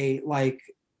in a like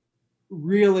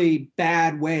really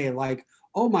bad way. Like,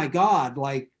 oh my God,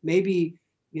 like maybe,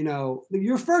 you know,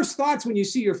 your first thoughts when you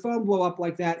see your phone blow up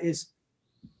like that is,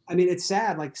 I mean, it's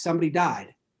sad, like somebody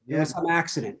died. There was some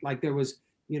accident, like there was,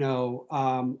 you know,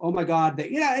 oh my God,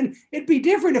 and it'd be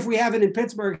different if we haven't in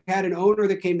Pittsburgh had an owner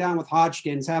that came down with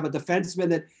Hodgkins, have a defenseman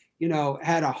that, you know,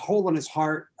 had a hole in his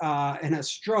heart and a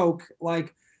stroke.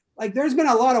 Like there's been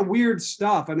a lot of weird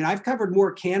stuff. I mean, I've covered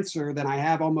more cancer than I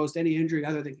have almost any injury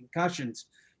other than concussions.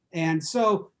 And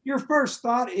so your first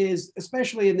thought is,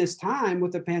 especially in this time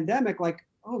with the pandemic, like,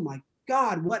 oh my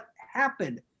God, what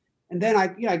happened? And then I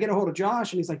get a hold of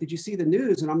Josh and he's like, did you see the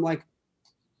news? And I'm like,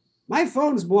 my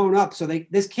phone's blown up. So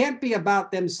this can't be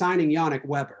about them signing Yannick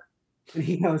Weber. And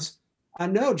he goes,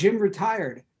 no, Jim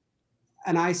retired.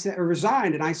 And I said, or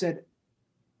resigned. And I said,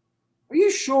 are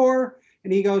you sure?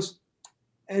 And he goes,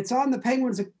 it's on the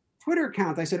Penguins Twitter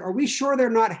account. I said, are we sure they're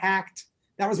not hacked?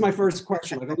 That was my first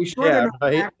question. Like, are we sure they're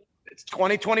not hacked? It's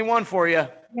 2021 for you.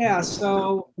 Yeah.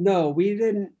 So no, we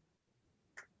didn't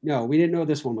know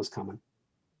this one was coming.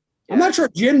 I'm not sure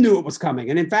Jim knew it was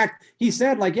coming. And in fact, he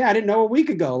said like, yeah, I didn't know a week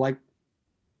ago. Like,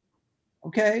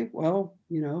 okay, well,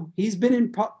 you know, he's been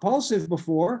impulsive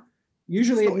before.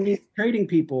 Usually it means trading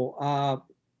people.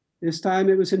 This time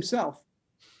it was himself.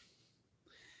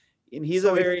 And he's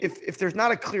if there's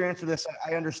not a clear answer to this,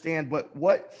 I understand. But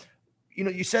what, you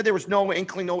know, you said there was no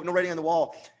inkling, no writing on the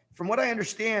wall. From what I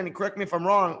understand, and correct me if I'm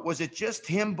wrong, was it just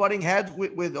him butting heads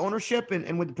with ownership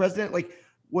and with the president? Like,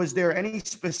 was there any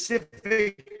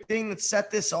specific thing that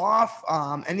set this off?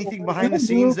 Anything behind the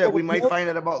scenes that we might find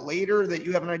out about later that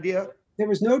you have an idea? There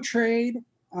was no trade.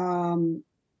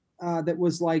 That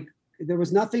was like, there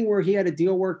was nothing where he had a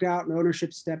deal worked out and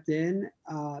ownership stepped in.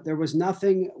 There was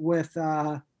nothing with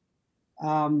a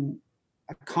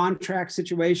contract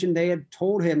situation. They had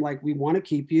told him like, we want to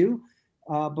keep you,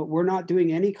 but we're not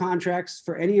doing any contracts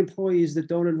for any employees that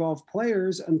don't involve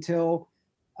players until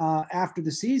after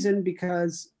the season,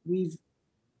 because we've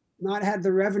not had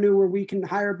the revenue where we can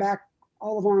hire back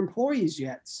all of our employees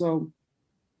yet. So,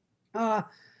 and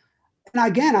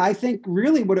again, I think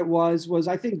really what it was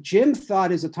I think Jim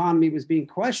thought his autonomy was being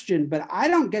questioned, but I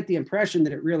don't get the impression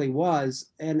that it really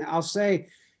was. And I'll say,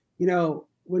 you know,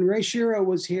 when Ray Shero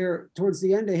was here towards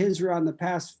the end of his run, the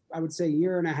past, I would say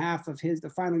year and a half of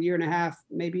the final year and a half,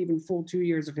 maybe even full 2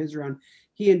 years of his run,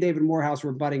 he and David Morehouse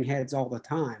were butting heads all the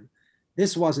time.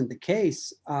 This wasn't the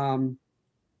case. And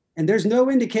there's no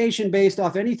indication based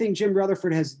off anything Jim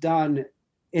Rutherford has done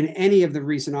in any of the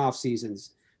recent off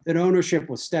seasons that ownership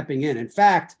was stepping in. In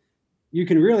fact, you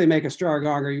can really make a strong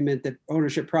argument that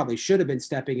ownership probably should have been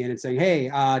stepping in and saying,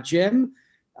 hey, Jim,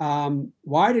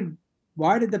 why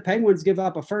did the Penguins give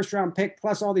up a first-round pick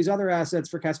plus all these other assets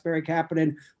for Kasperi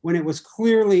Kapanen when it was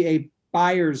clearly a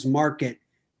buyer's market,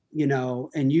 you know,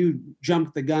 and you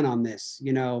jumped the gun on this,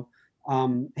 you know?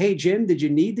 Hey, Jim, did you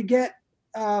need to get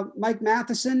Mike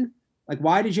Matheson? Like,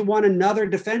 why did you want another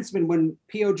defenseman when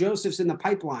P.O. Joseph's in the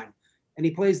pipeline and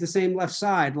he plays the same left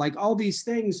side? Like, all these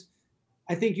things,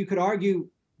 I think you could argue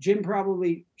Jim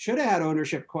probably should have had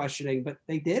ownership questioning, but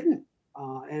they didn't.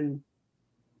 And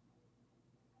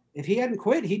if he hadn't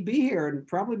quit, he'd be here and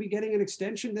probably be getting an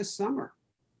extension this summer.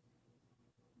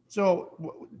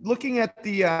 So looking at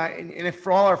the, and if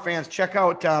for all our fans, check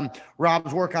out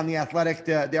Rob's work on The Athletic,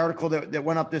 the article that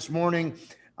went up this morning.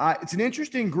 It's an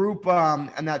interesting group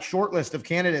and that short list of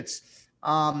candidates.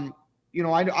 You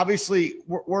know, obviously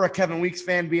we're a Kevin Weeks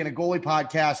fan, being a goalie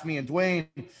podcast, me and Dwayne.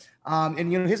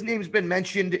 And his name's been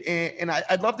mentioned, and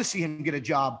I'd love to see him get a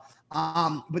job.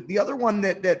 But the other one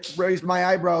that raised my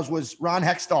eyebrows was Ron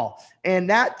Hextall. And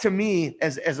that, to me,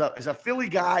 as a Philly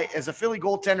guy, as a Philly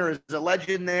goaltender, as a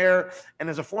legend there, and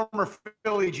as a former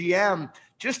Philly GM,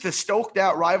 just to stoke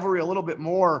that rivalry a little bit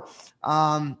more,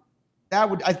 to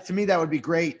me, that would be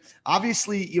great.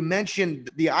 Obviously, you mentioned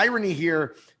the irony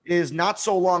here is not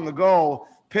so long ago,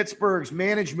 Pittsburgh's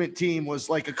management team was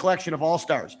like a collection of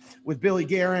all-stars with Billy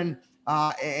Guerin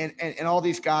and all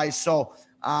these guys. So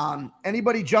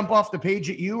anybody jump off the page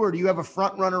at you, or do you have a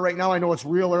front runner right now? I know it's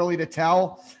real early to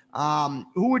tell.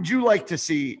 Who would you like to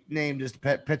see named as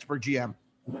the Pittsburgh GM?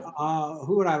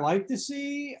 Who would I like to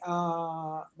see?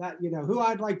 Who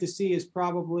I'd like to see is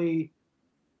probably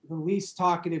the least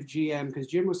talkative GM, because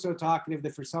Jim was so talkative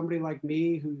that for somebody like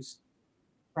me who's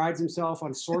prides himself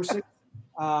on sourcing,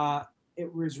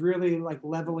 it was really like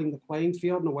leveling the playing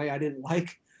field in a way I didn't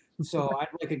like. So I'd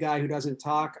like a guy who doesn't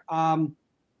talk.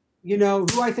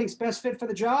 Who I think's best fit for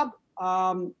the job?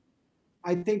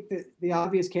 I think that the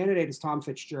obvious candidate is Tom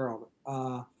Fitzgerald.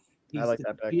 He's I like the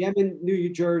that pick. GM in New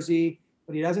Jersey,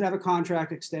 but he doesn't have a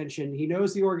contract extension. He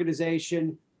knows the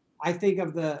organization. I think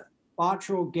of the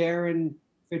Bottrell, Guerin,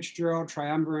 Fitzgerald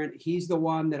triumvirate. He's the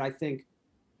one that I think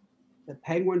the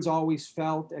Penguins always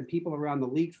felt, and people around the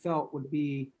league felt, would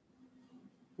be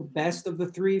the best of the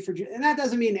three for. And that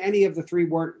doesn't mean any of the three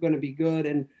weren't going to be good.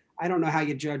 And I don't know how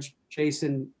you judge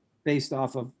Jason based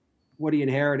off of what he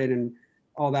inherited and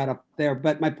all that up there.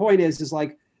 But my point is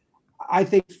like, I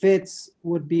think Fitz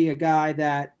would be a guy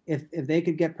that if they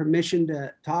could get permission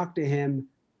to talk to him,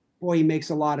 boy, he makes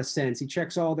a lot of sense. He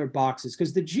checks all their boxes,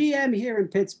 because the GM here in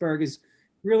Pittsburgh is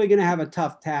really going to have a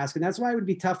tough task. And that's why it would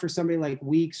be tough for somebody like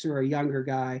Weeks or a younger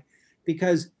guy,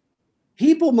 because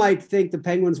people might think the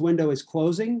Penguins window is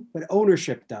closing, but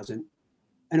ownership doesn't.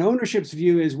 And ownership's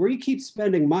view is where you keep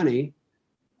spending money,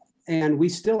 and we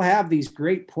still have these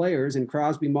great players in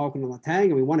Crosby, Malkin, and Letang,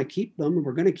 and we want to keep them, and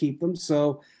we're going to keep them.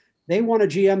 So they want a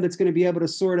GM that's going to be able to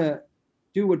sort of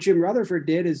do what Jim Rutherford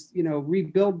did, is,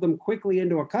 rebuild them quickly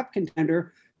into a cup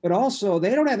contender. But also,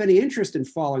 they don't have any interest in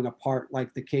falling apart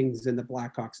like the Kings and the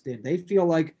Blackhawks did. They feel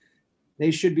like they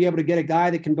should be able to get a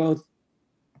guy that can both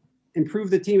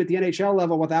improve the team at the NHL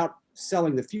level without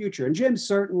selling the future. And Jim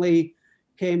certainly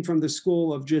came from the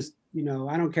school of just,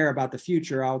 I don't care about the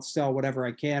future. I'll sell whatever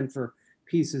I can for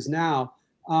pieces now.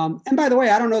 And by the way,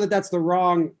 I don't know that that's the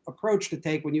wrong approach to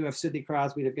take when you have Sidney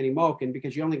Crosby and Evgeny Malkin,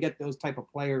 because you only get those type of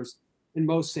players in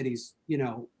most cities,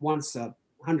 once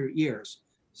 100 years.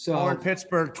 So, or in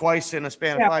Pittsburgh twice in a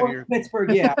span of 5 years.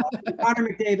 Pittsburgh, yeah. Connor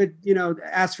McDavid,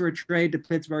 asked for a trade to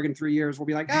Pittsburgh in 3 years. We'll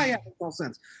be like, oh yeah, makes all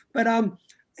sense. But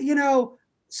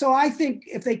so I think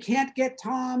if they can't get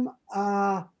Tom,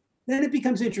 then it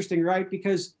becomes interesting, right?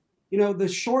 Because the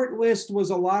short list was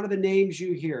a lot of the names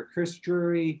you hear: Chris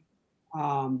Drury,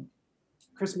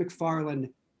 Chris McFarland,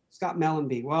 Scott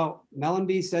Mellanby. Well,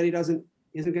 Mellanby said he isn't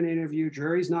going to interview.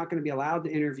 Drury's not going to be allowed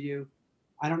to interview.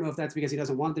 I don't know if that's because he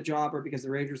doesn't want the job or because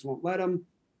the Rangers won't let him.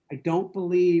 I don't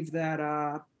believe that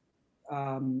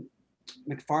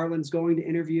McFarland's going to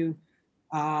interview.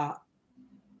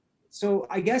 So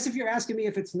I guess if you're asking me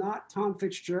if it's not Tom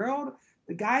Fitzgerald,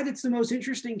 the guy that's the most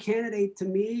interesting candidate to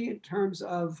me in terms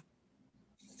of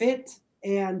fit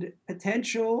and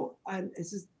potential, and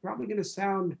this is probably going to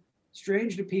sound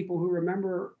strange to people who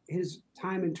remember his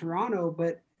time in Toronto,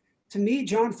 but to me,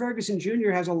 John Ferguson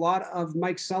Jr. has a lot of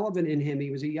Mike Sullivan in him. He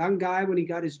was a young guy when he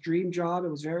got his dream job. It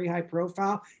was very high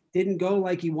profile. Didn't go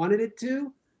like he wanted it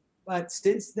to. But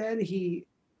since then, he,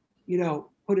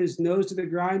 put his nose to the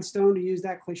grindstone, to use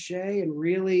that cliche, and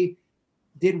really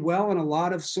did well in a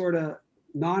lot of sort of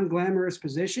non-glamorous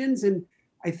positions. And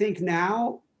I think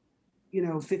now,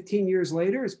 15 years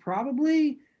later, is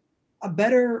probably a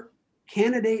better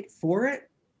candidate for it.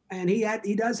 And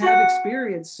he does have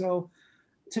experience. So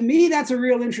to me, that's a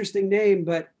real interesting name,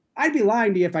 but I'd be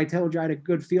lying to you if I told you I had a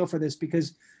good feel for this,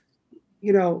 because,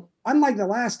 unlike the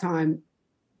last time,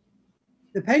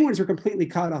 the Penguins were completely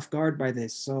caught off guard by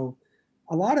this. So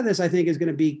a lot of this, I think, is going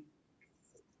to be,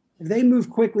 if they move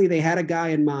quickly, they had a guy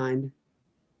in mind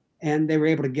and they were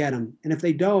able to get him. And if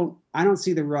they don't, I don't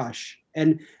see the rush.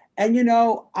 And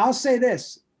I'll say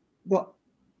this, well,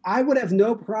 I would have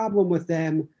no problem with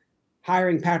them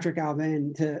hiring Patrick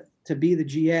Allvin to be the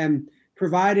GM,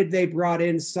 provided they brought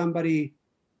in somebody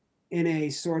in a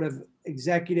sort of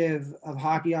executive of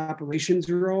hockey operations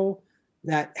role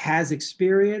that has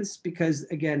experience, because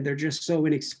again, they're just so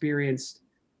inexperienced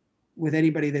with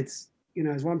anybody that's,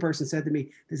 as one person said to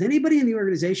me, does anybody in the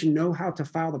organization know how to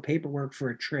file the paperwork for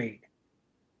a trade?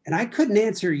 And I couldn't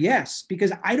answer yes,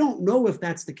 because I don't know if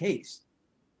that's the case.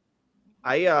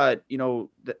 you know,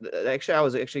 actually, I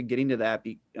was actually getting to that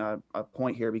a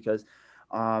point here because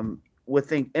with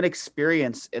the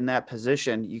inexperience in that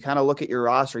position, you kind of look at your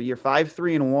roster. You're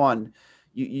 5-3-1.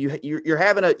 You're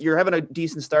having a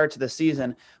decent start to the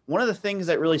season. One of the things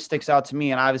that really sticks out to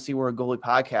me, and obviously we're a goalie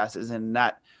podcast, is in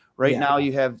net. Right now,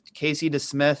 you have Casey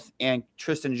DeSmith and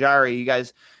Tristan Jarry. You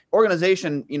guys,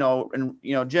 organization, you know, and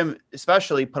you know, Jim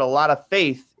especially put a lot of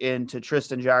faith into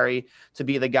Tristan Jarry to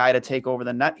be the guy to take over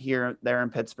the net there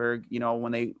in Pittsburgh. You know,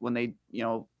 when they you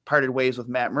know, parted ways with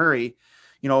Matt Murray.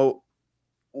 You know,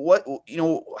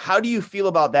 how do you feel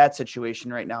about that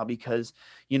situation right now? Because,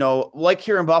 you know, like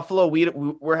here in Buffalo,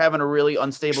 we're having a really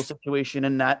unstable situation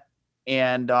in net,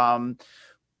 and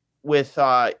with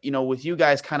with you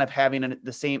guys kind of having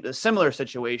a similar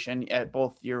situation at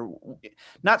both your,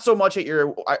 not so much at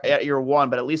your one,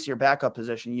 but at least your backup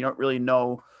position. You don't really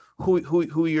know who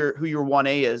your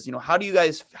 1A is. You know, how do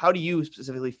you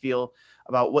specifically feel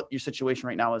about what your situation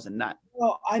right now is in net?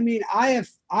 Well, I mean, I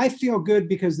feel good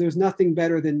because there's nothing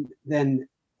better than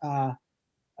a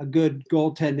good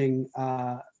goaltending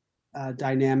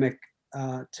dynamic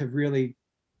to really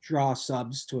draw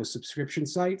subs to a subscription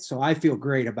site. So I feel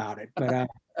great about it. But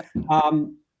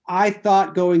I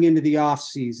thought going into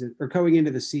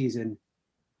the season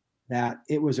that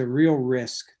it was a real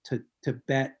risk to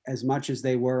bet as much as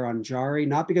they were on Jarry,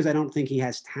 not because I don't think he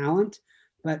has talent,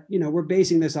 but, you know, we're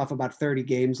basing this off about 30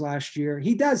 games last year.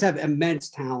 He does have immense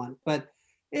talent, but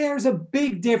there's a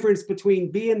big difference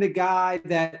between being the guy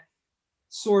that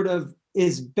sort of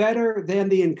is better than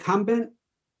the incumbent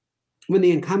when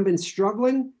the incumbent's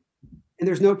struggling and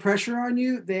there's no pressure on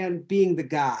you, than being the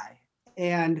guy.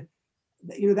 And,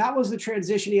 you know, that was the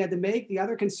transition he had to make. The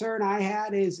other concern I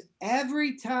had is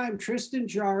every time Tristan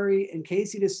Jarry and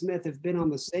Casey DeSmith have been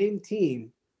on the same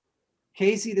team,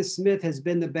 Casey DeSmith has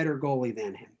been the better goalie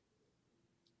than him.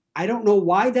 I don't know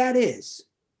why that is.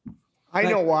 I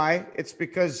know why. It's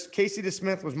because Casey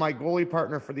DeSmith was my goalie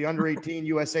partner for the under-18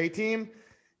 USA team.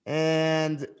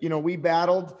 And, you know, we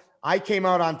battled. I came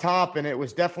out on top, and it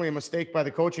was definitely a mistake by the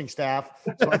coaching staff.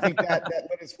 So I think that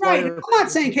lit his fire. Right. I'm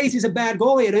not saying Casey's a bad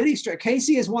goalie at any stretch.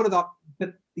 Casey is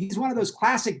he's one of those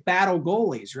classic battle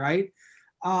goalies, right?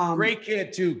 Great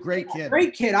kid too. Great kid.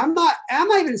 Great kid. I'm not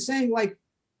even saying like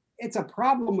it's a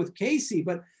problem with Casey,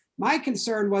 but my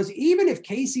concern was even if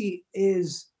Casey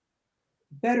is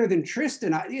better than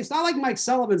Tristan, it's not like Mike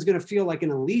Sullivan's going to feel like an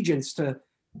allegiance to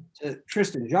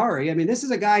Tristan Jarry. I mean, this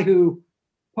is a guy who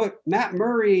put Matt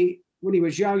Murray when he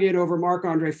was young in over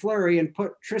Marc-Andre Fleury and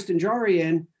put Tristan Jarry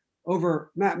in over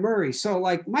Matt Murray. So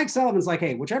like Mike Sullivan's like,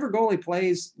 hey, whichever goalie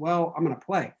plays, well, I'm going to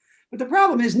play. But the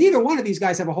problem is neither one of these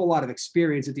guys have a whole lot of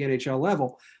experience at the NHL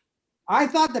level. I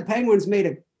thought the Penguins made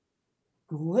a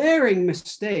glaring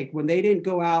mistake when they didn't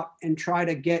go out and try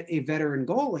to get a veteran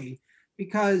goalie,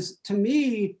 because to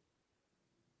me,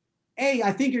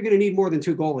 I think you're going to need more than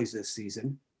 2 goalies this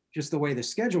season, just the way the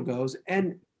schedule goes.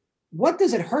 And what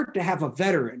does it hurt to have a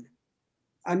veteran?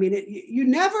 I mean, you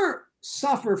never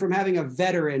suffer from having a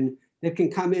veteran that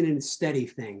can come in and steady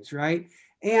things, right?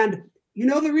 And you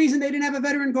know the reason they didn't have a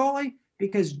veteran goalie?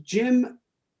 Because Jim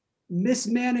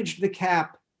mismanaged the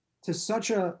cap to such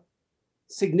a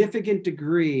significant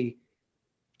degree.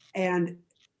 And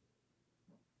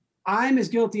I'm as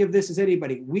guilty of this as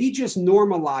anybody. We just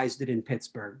normalized it in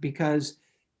Pittsburgh because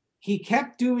he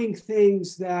kept doing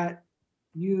things that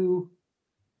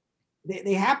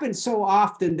they happened so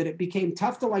often that it became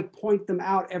tough to like point them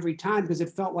out every time because it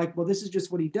felt like, well, this is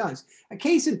just what he does. A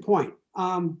case in point,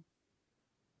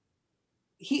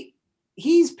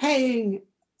 he's paying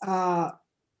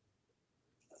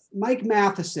Mike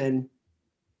Matheson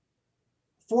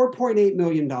 $4.8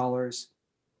 million,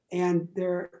 and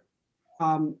they're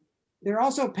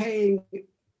also paying.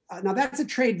 Now that's a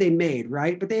trade they made,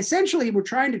 right? But they essentially were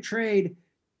trying to trade.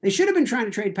 They should have been trying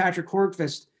to trade Patrick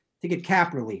Hornqvist to get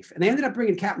cap relief, and they ended up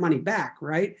bringing cap money back,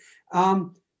 right?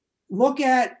 Look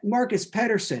at Marcus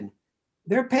Pettersson.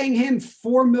 They're paying him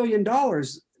 $4 million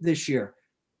this year.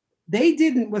 They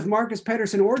didn't, with Marcus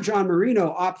Pettersson or John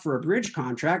Marino, opt for a bridge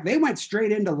contract. They went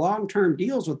straight into long-term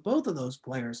deals with both of those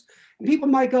players. And people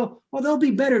might go, well, there'll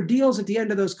be better deals at the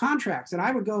end of those contracts. And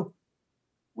I would go,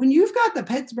 when you've got the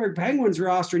Pittsburgh Penguins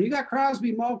roster and you got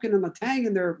Crosby, Malkin, and Letang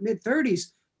in their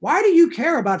mid-30s, why do you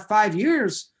care about 5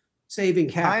 years saving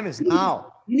cap? Time is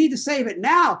now. You need to save it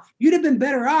now. You'd have been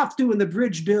better off doing the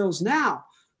bridge deals now.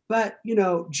 But, you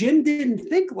know, Jim didn't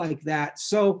think like that.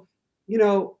 So, you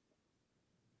know,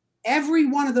 every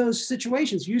one of those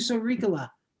situations, Juuso Riikola,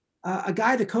 a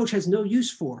guy the coach has no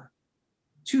use for,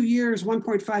 2 years,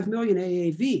 $1.5 million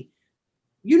AAV.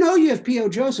 You know you have P.O.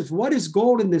 Joseph. What is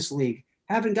gold in this league?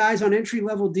 having guys on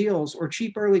entry-level deals or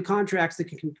cheap early contracts that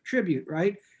can contribute,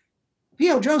 right?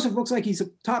 P.O. Joseph looks like he's a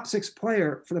top 6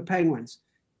 player for the Penguins.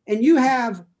 And you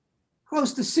have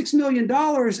close to $6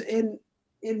 million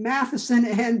in Matheson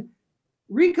and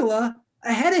Ricola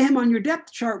ahead of him on your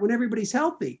depth chart when everybody's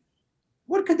healthy.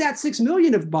 What could that $6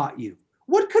 million have bought you?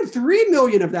 What could $3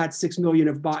 million of that $6 million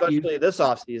have bought Especially you this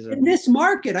offseason in this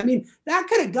market? I mean, that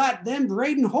could have got them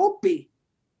Braden Holtby.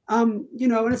 And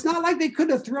it's not like they could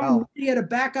have thrown money at a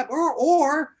backup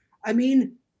or I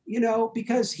mean,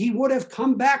 because he would have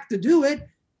come back to do it.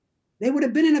 They would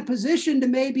have been in a position to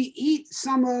maybe eat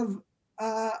some of,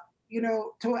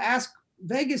 to ask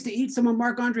Vegas to eat some of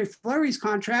Marc-Andre Fleury's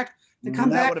contract to come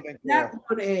back. That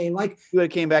would have like he would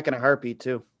have came back in a heartbeat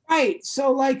too. Right.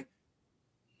 So like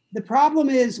the problem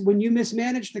is when you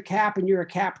mismanage the cap and you're a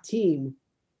cap team,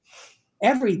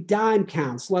 every dime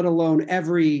counts, let alone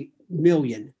every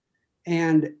million.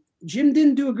 And Jim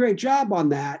didn't do a great job on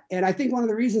that. And I think one of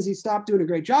the reasons he stopped doing a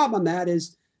great job on that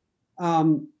is,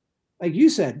 like you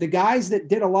said, the guys that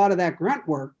did a lot of that grunt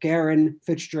work, Guerin,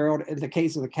 Fitzgerald, in the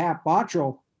case of the cap,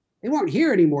 Bottrell, they weren't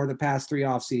here anymore the past 3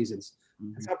 off seasons.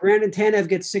 Mm-hmm. That's how Brandon Tanev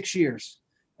gets 6 years.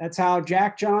 That's how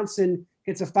Jack Johnson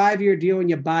gets a 5-year deal and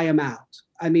you buy him out.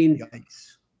 I mean,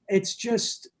 yikes. It's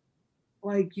just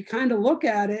like you kind of look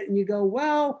at it and you go,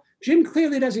 well, Jim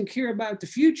clearly doesn't care about the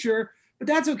future, but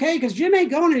that's okay because Jim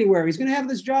ain't going anywhere. He's going to have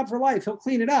this job for life. He'll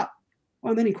clean it up.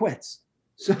 Well, and then he quits.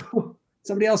 So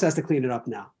somebody else has to clean it up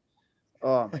now.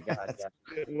 Oh, my God. That's a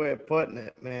good way of putting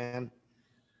it, man.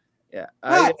 Yeah.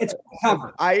 It's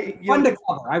covered. Fun to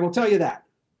cover. I will tell you that.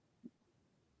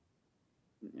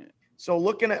 So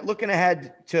looking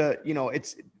ahead to,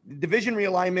 it's division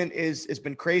realignment has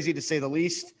been crazy to say the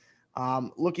least.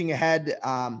 Looking ahead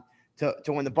to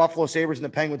when the Buffalo Sabres and the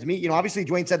Penguins meet, obviously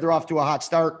Dwayne said they're off to a hot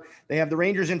start. They have the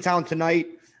Rangers in town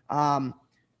tonight.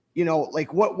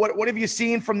 Like what have you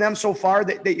seen from them so far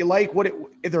that you like?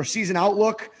 If their season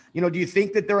outlook, do you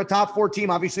think that they're a top 4 team?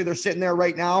 Obviously they're sitting there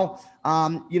right now.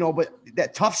 But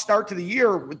that tough start to the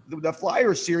year with the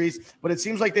Flyers series, but it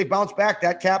seems like they bounced back.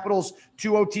 That Capitals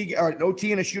 2 OT or an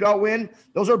OT and a shootout win.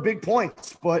 Those are big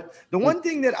points. But the one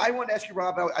thing that I want to ask you,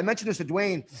 Rob, I mentioned this to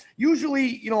Dwayne,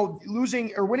 usually,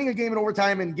 losing or winning a game in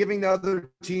overtime and giving the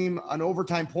other team an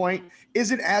overtime point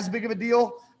isn't as big of a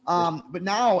deal. But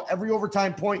now every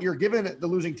overtime point you're giving the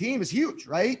losing team is huge,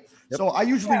 right? Yep. So I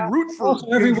usually root for also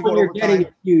everyone you're getting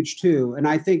is huge too. And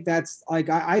I think that's like,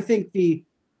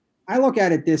 I look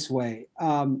at it this way.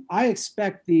 I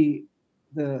expect the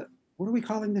what are we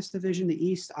calling this division? The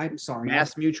East? I'm sorry.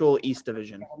 Mass Mutual East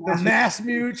Division. Mass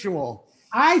Mutual.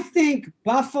 I think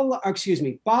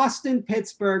Boston,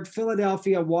 Pittsburgh,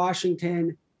 Philadelphia,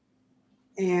 Washington,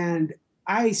 and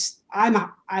I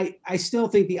still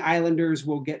think the Islanders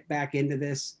will get back into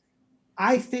this.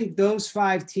 I think those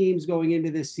 5 teams going into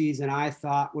this season, I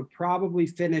thought would probably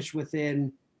finish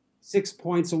within 6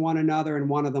 points of one another, and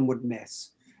one of them would miss.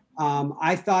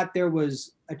 I thought there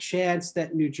was a chance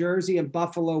that New Jersey and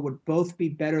Buffalo would both be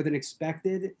better than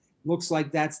expected. Looks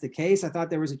like that's the case. I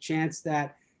thought there was a chance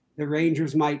that the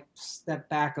Rangers might step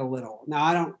back a little.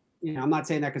 Now, I'm not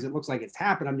saying that because it looks like it's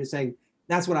happened. I'm just saying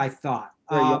that's what I thought.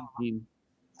 The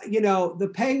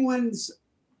Penguins,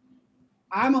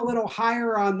 I'm a little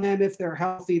higher on them if they're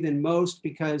healthy than most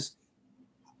because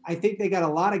I think they got a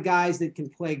lot of guys that can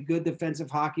play good defensive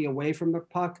hockey away from the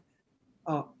puck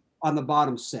on the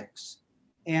bottom 6.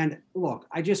 And look,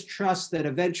 I just trust that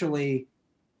eventually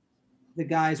the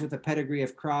guys with the pedigree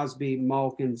of Crosby,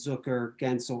 Malkin, Zucker,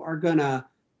 Gensel are going to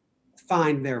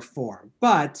find their form.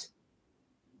 But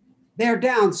they're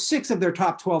down 6 of their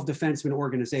top 12 defensemen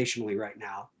organizationally right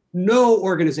now. No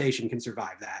organization can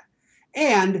survive that.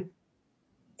 And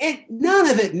none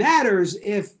of it matters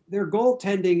if their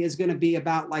goaltending is going to be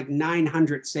about like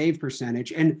 900 save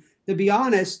percentage. And to be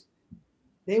honest,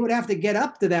 they would have to get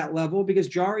up to that level because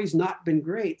Jari's not been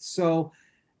great. So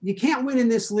you can't win in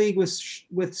this league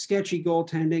with sketchy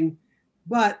goaltending.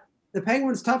 But the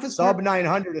Penguins' toughest sub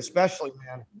 900 especially,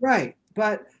 man. Right.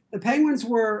 But the Penguins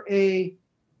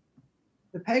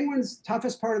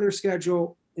toughest part of their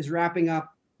schedule is wrapping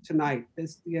up tonight.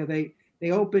 They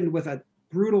opened with a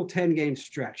brutal 10-game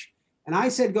stretch. And I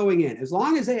said going in, as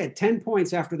long as they had 10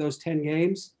 points after those 10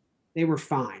 games, they were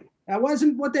fine. That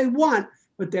wasn't what they want,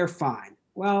 but they're fine.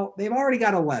 Well, they've already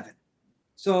got 11.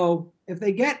 So if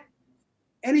they get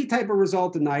any type of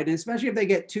result tonight, and especially if they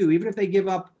get 2, even if they give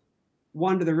up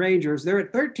 1 to the Rangers, they're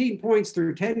at 13 points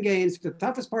through 10 games, the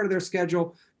toughest part of their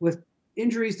schedule, with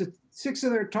injuries to 6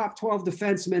 of their top 12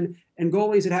 defensemen and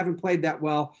goalies that haven't played that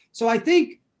well. So I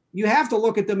think you have to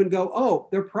look at them and go, oh,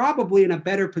 they're probably in a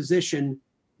better position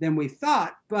than we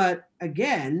thought. But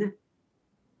again,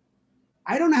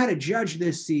 I don't know how to judge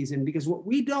this season because what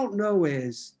we don't know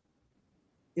is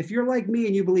if you're like me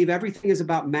and you believe everything is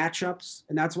about matchups,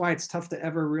 and that's why it's tough to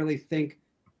ever really think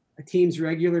a team's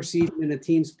regular season and a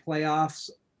team's playoffs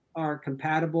are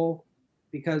compatible,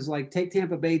 because like take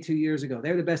Tampa Bay 2 years ago,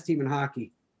 they were the best team in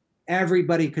hockey.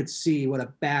 Everybody could see what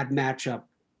a bad matchup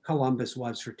Columbus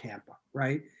was for Tampa,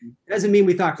 right? Doesn't mean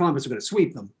we thought Columbus was going to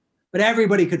sweep them, but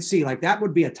everybody could see like that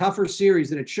would be a tougher series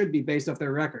than it should be based off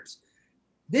their records.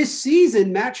 This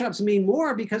season, matchups mean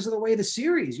more because of the way the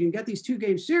series, you can get these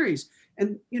 2-game series.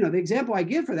 And, you know, the example I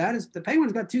give for that is the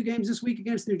Penguins got 2 games this week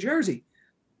against New Jersey.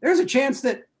 There's a chance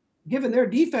that given their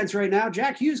defense right now,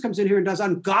 Jack Hughes comes in here and does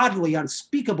ungodly,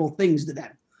 unspeakable things to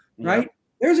them, right? Yep.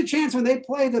 There's a chance when they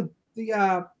play the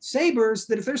Sabres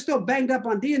that if they're still banged up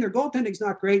on D and their goaltending's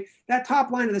not great, that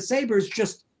top line of the Sabres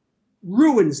just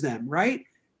ruins them, right?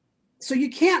 So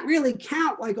you can't really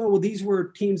count like, oh, well, these were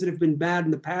teams that have been bad in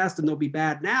the past and they'll be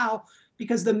bad now,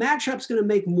 because the matchup's going to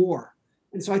make more.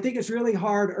 And so I think it's really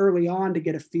hard early on to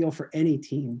get a feel for any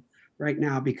team right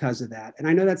now because of that. And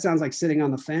I know that sounds like sitting on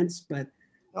the fence, but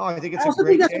no, I think it's I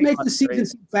think that's what makes the season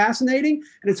so fascinating.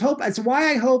 And it's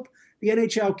why I hope the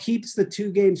NHL keeps the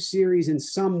 2-game series in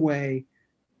some way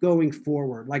going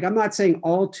forward. Like I'm not saying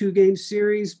all 2-game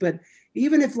series, but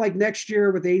even if like next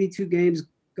year with 82 games,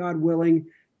 God willing,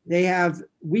 they have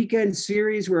weekend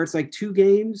series where it's like 2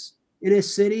 games in a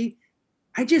city.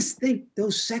 I just think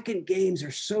those second games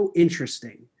are so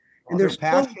interesting. And they're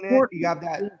passionate. You have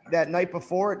that night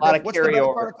before. What's the best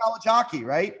part of college hockey,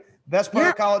 right? Best part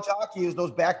of college hockey is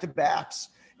those back-to-backs.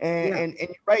 And you're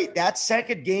right, that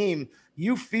second game,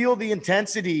 you feel the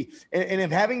intensity. And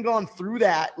if having gone through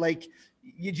that, like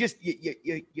you just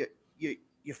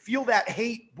you feel that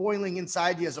hate boiling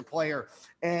inside you as a player.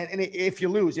 And if you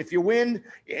lose, if you win,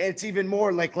 it's even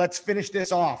more like, let's finish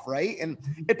this off. Right. And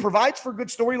it provides for good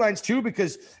storylines too,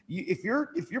 because if you're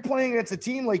playing against a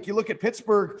team, like you look at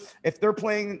Pittsburgh, if they're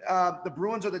playing the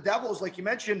Bruins or the Devils, like you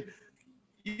mentioned,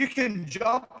 you can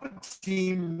jump a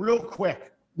team real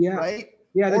quick. Yeah. Right.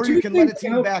 Yeah. Or you can let a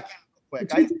team back in quick.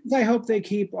 The 2 things I hope they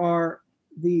keep are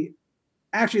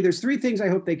there's 3 things I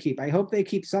hope they keep. I hope they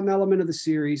keep some element of the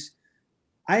series.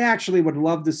 I actually would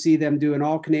love to see them do an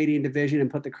all Canadian division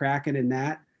and put the Kraken in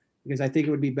that, because I think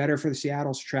it would be better for the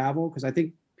Seattle's travel. Because I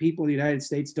think people in the United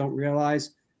States don't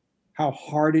realize how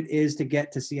hard it is to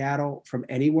get to Seattle from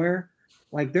anywhere.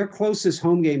 Like their closest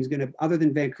home game is other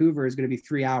than Vancouver, is going to be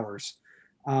 3 hours.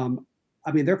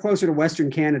 I mean, they're closer to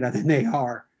Western Canada than they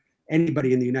are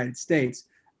anybody in the United States.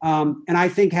 And I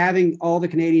think having all the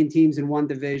Canadian teams in one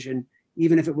division,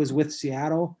 even if it was with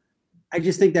Seattle, I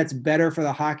just think that's better for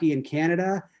the hockey in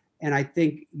Canada. And I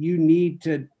think you need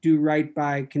to do right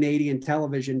by Canadian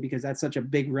television, because that's such a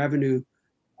big revenue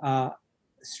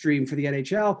stream for the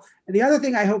NHL. And the other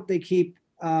thing I hope they keep,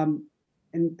 and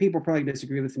people probably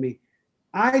disagree with me,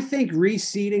 I think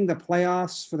reseeding the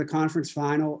playoffs for the conference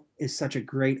final is such a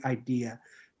great idea,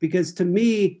 because to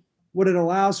me, what it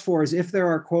allows for is if there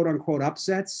are quote unquote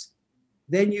upsets,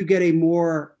 then you get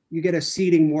a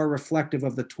seeding more reflective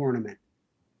of the tournament.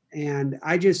 And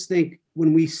I just think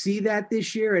when we see that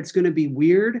this year, it's going to be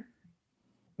weird,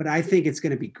 but I think it's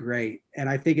going to be great. And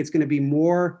I think it's going to be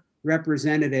more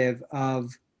representative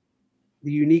of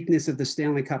the uniqueness of the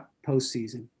Stanley Cup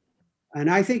postseason. And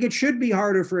I think it should be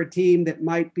harder for a team that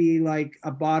might be like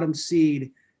a bottom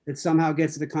seed that somehow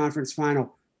gets to the conference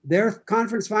final. Their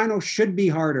conference final should be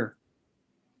harder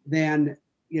than,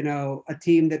 a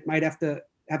team that might have to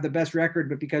have the best record,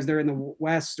 but because they're in the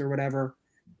West or whatever,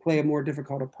 play a more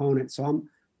difficult opponent. So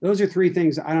those are 3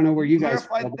 things. I don't know where you guys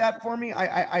clarified that for me.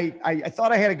 I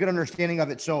thought I had a good understanding of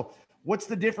it. So what's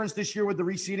the difference this year with the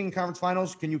reseeding conference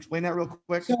finals? Can you explain that real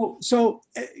quick? So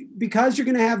because you're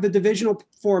going to have the divisional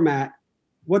format,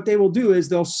 what they will do is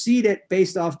they'll seed it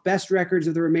based off best records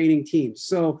of the remaining teams.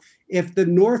 So if the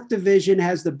North Division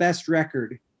has the best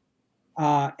record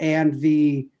and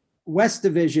the West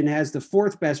Division has the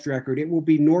 4th best record, it will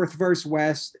be North versus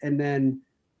West, and then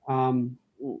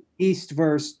East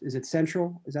versus, is it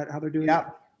Central? Is that how they're doing it?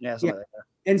 Yeah. Like that.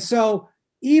 And so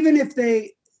even if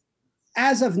they,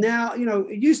 as of now,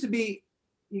 it used to be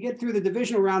you get through the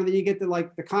divisional round and then you get to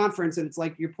like the conference, and it's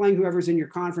like you're playing whoever's in your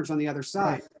conference on the other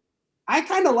side. Right. I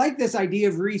kind of like this idea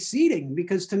of reseeding,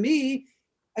 because to me,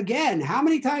 again, how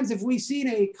many times have we seen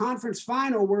a conference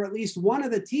final where at least one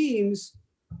of the teams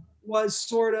was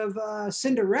sort of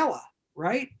Cinderella,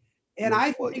 right? And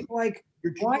I think like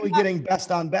you're truly getting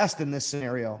best on best in this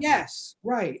scenario. Yes,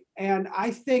 right. And I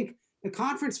think the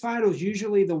conference final is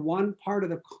usually the one part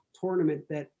of the tournament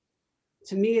that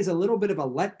to me is a little bit of a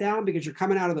letdown, because you're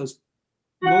coming out of those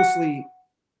mostly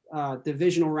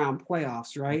divisional round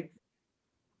playoffs, right?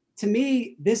 to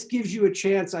me, this gives you a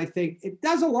chance. I think it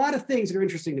does a lot of things that are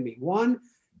interesting to me. One,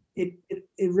 it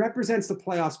represents the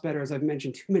playoffs better, as I've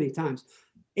mentioned too many times.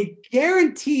 It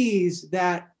guarantees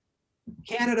that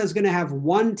Canada is going to have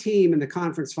one team in the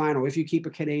conference final if you keep a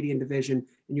Canadian division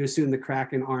and you assume the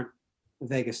Kraken aren't the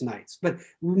Vegas Knights. But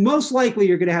most likely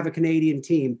you're going to have a Canadian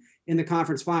team in the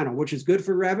conference final, which is good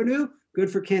for revenue, good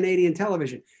for Canadian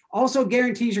television. Also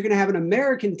guarantees you're going to have an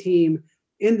American team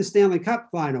in the Stanley Cup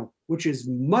final, which is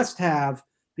must have,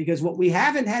 because what we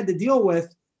haven't had to deal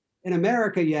with in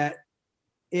America yet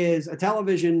is a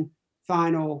television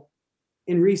final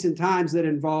in recent times that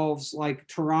involves like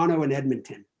Toronto and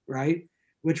Edmonton, right?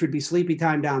 Which would be sleepy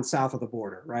time down south of the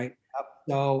border, right? Yep.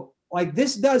 So like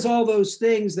this does all those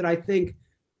things that I think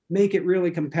make it really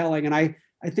compelling. And I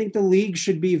think the league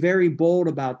should be very bold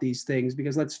about these things,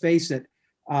 because let's face it,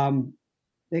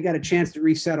 they got a chance to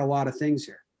reset a lot of things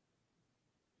here.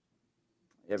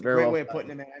 Yeah, very great way of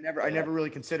putting it, man. I never really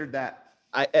considered that.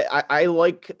 I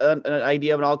like an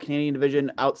idea of an all Canadian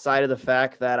division outside of the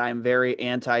fact that I'm very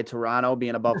anti-Toronto,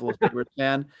 being a Buffalo Sabres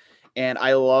fan. And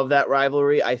I love that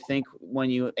rivalry. I think when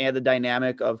you add the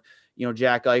dynamic of,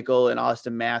 Jack Eichel and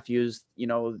Austin Matthews,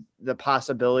 the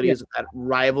possibilities of that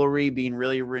rivalry being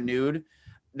really renewed,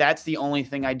 that's the only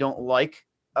thing I don't like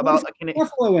about the Canadian.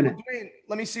 Buffalo in it.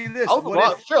 Let me see this.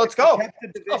 Sure, let's go.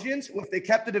 If they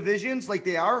kept the divisions like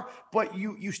they are, but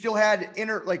you still had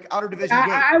outer division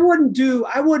games. I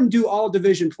wouldn't do all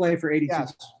division play for 82.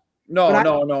 Yes. No.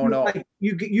 Like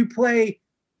you play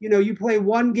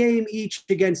one game each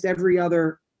against every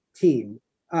other team,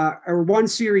 or one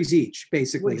series each,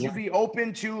 basically. Would you be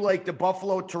open to like the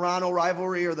Buffalo-Toronto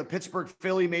rivalry or the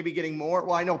Pittsburgh-Philly maybe getting more?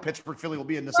 Well, I know Pittsburgh-Philly will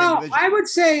be in the same division. I would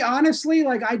say, honestly,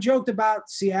 like I joked about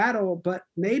Seattle, but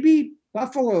maybe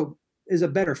Buffalo is a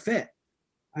better fit.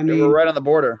 I mean, we're right on the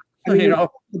border. I mean, I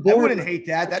wouldn't hate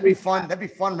that. That'd be fun. That'd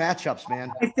be fun matchups,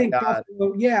 man. I think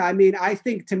Buffalo, I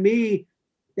think to me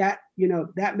that,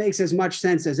 that makes as much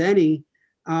sense as any.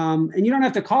 And you don't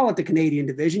have to call it the Canadian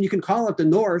division. You can call it the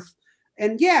North.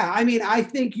 And I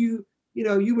think you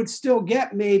would still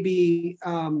get maybe,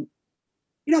 the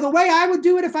way I would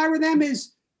do it if I were them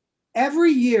is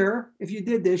every year, if you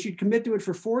did this, you'd commit to it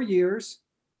for 4 years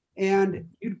and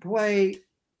you'd play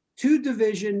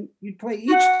you'd play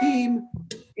each team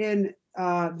in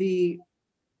the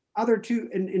other two,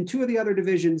 in two of the other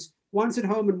divisions, once at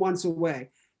home and once away.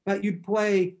 But you'd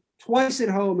play twice at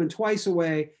home and twice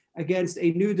away against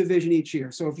a new division each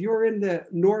year. So if you're in the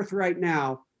North right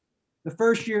now, the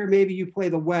first year, maybe you play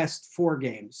the West 4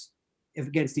 games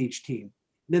against each team.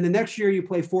 And then the next year you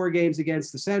play 4 games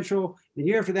against the Central. The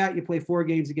year after that, you play 4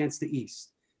 games against the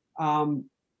East.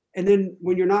 And then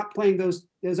when you're not playing those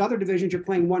other divisions, you're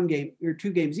playing 1 game or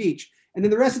 2 games each. And then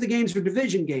the rest of the games are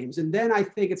division games. And then I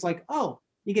think it's like,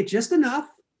 you get just enough.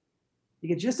 You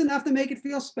get just enough to make it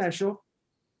feel special,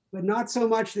 but not so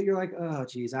much that you're like, oh,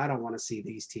 geez, I don't want to see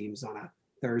these teams on a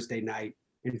Thursday night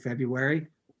in February.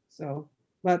 So,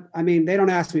 but I mean, they don't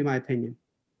ask me my opinion.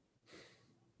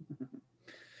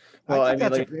 Well, I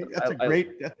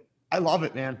love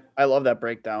it, man. I love that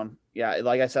breakdown. Yeah,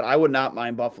 like I said, I would not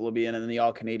mind Buffalo being in the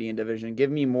All-Canadian division.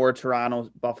 Give me more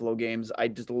Toronto-Buffalo games. I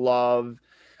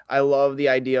love the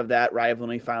idea of that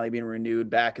rivalry finally being renewed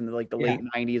back in the late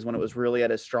 90s when it was really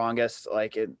at its strongest,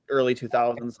 like in early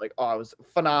 2000s. Like, it was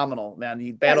phenomenal, man.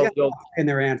 The Battlefield in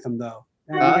their anthem, though.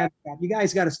 You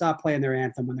guys got to stop playing their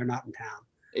anthem when they're not in town.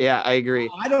 Yeah, I agree.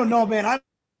 I don't know, man.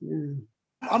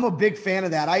 I'm a big fan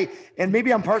of that. And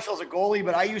maybe I'm partial as a goalie,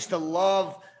 but I used to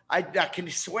love. I can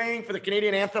swing for the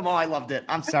Canadian anthem. Oh, I loved it.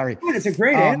 I'm sorry. It's a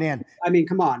great anthem. Man. I mean,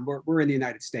 come on. We're in the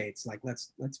United States. Like,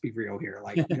 let's be real here.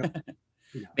 Like, I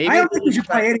don't think we should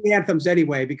play any anthems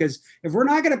anyway, because if we're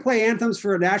not going to play anthems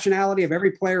for a nationality of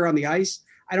every player on the ice,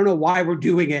 I don't know why we're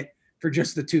doing it for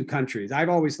just the 2 countries. I've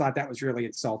always thought that was really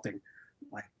insulting.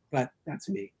 But that's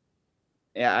me.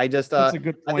 Yeah, that's a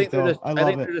good point. I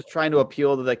think they're just trying to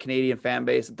appeal to the Canadian fan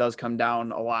base. It does come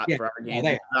down a lot for our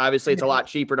game. Obviously, it's a lot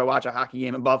cheaper to watch a hockey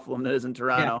game in Buffalo than it is in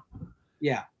Toronto.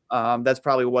 Yeah. That's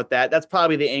probably that's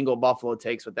probably the angle Buffalo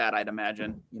takes with that, I'd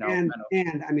imagine.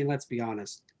 And I mean, let's be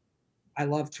honest. I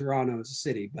love Toronto as a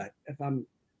city, but if I'm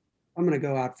going to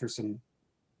go out for some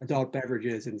adult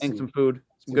beverages and some food,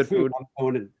 some good food. I'm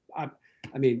going and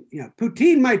I mean,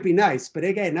 poutine might be nice, but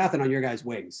it ain't nothing on your guys'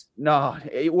 wings. No,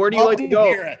 where do you like to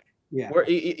go? Yeah, where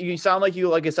you sound like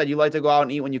like I said, you like to go out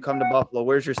and eat when you come to Buffalo.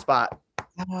 Where's your spot?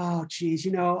 Oh, geez,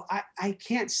 I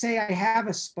can't say I have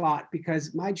a spot,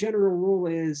 because my general rule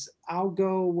is I'll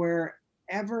go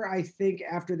wherever I think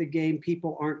after the game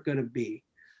people aren't going to be.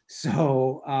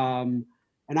 So,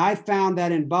 And I found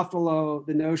that in Buffalo,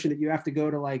 the notion that you have to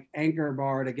go to like Anchor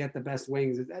Bar to get the best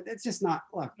wings, it's just not.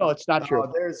 Look, No, it's not true.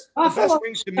 There's Buffalo the best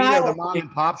wings to me are the mom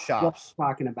and pop what shops. we're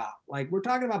talking about. Like we're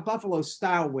talking about Buffalo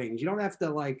style wings. You don't have to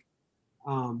like.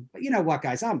 But you know what,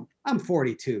 guys? I'm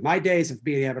 42. My days of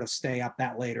being able to stay up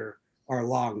that later are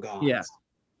long gone. Yeah.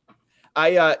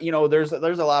 There's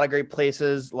a lot of great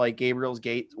places, like Gabriel's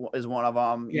Gate is one of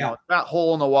them. You know, it's not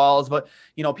hole in the walls, but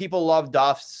people love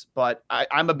Duff's, but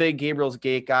I'm a big Gabriel's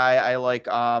Gate guy. I like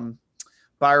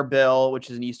Bar Bill, which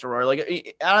is in East Aurora.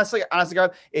 Like honestly,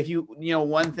 God, if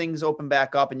when things open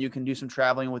back up and you can do some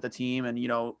traveling with the team, and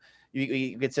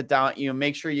you could sit down,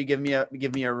 make sure you give me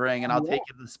a ring, and I'll take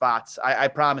you to the spots. I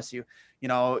promise you.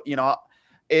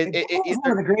 It's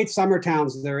one of the great summer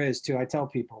towns there is too. I tell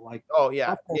people like, oh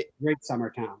yeah, great summer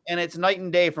town, and it's night and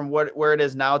day from where it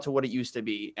is now to what it used to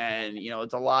be. And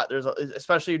it's a lot.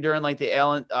 Especially during like the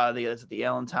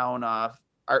Allentown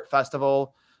Art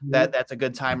Festival. Mm-hmm. That's a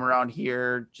good time around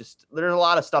here. Just there's a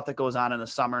lot of stuff that goes on in the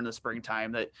summer and the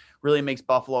springtime that really makes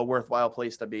Buffalo a worthwhile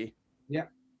place to be. Yeah.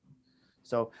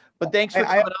 So, but thanks for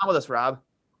coming on with us, Rob.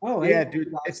 Oh yeah,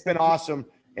 dude, it's been awesome.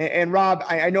 And Rob,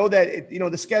 I know that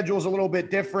the schedule is a little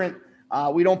bit different.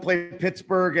 We don't play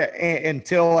Pittsburgh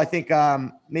until I think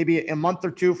maybe a month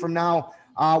or two from now.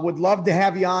 Would love to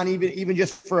have you on, even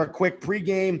just for a quick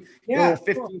pregame,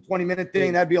 15-20-minute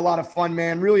thing. That'd be a lot of fun,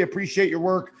 man. Really appreciate your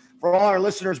work. For all our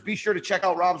listeners, be sure to check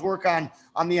out Rob's work on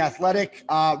The Athletic.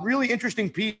 Really interesting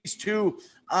piece too.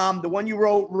 The one you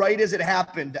wrote right as it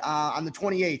happened on the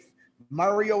 28th.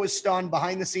 Mario is stunned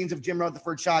behind the scenes of Jim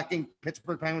Rutherford shocking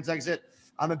Pittsburgh Penguins exit.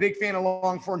 I'm a big fan of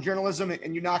long-form journalism,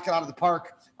 and you knock it out of the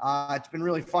park. It's been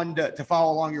really fun to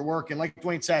follow along your work. And like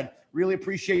Dwayne said, really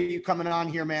appreciate you coming on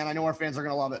here, man. I know our fans are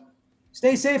going to love it.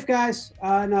 Stay safe, guys,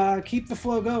 and keep the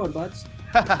flow going, buds.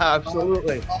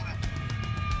 Absolutely. Love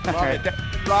it.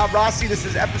 Rob Rossi, this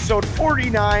is episode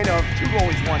 49 of Two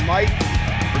Goalies, One Mike.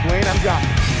 For Dwayne, I'm John.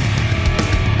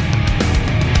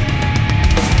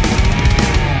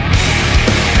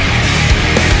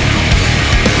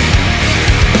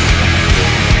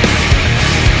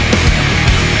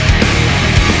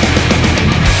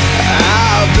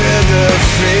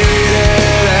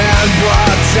 Defeated and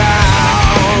brought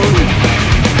down.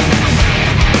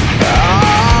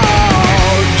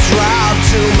 Dropped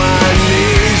to my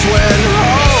knees when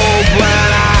hope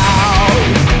ran out.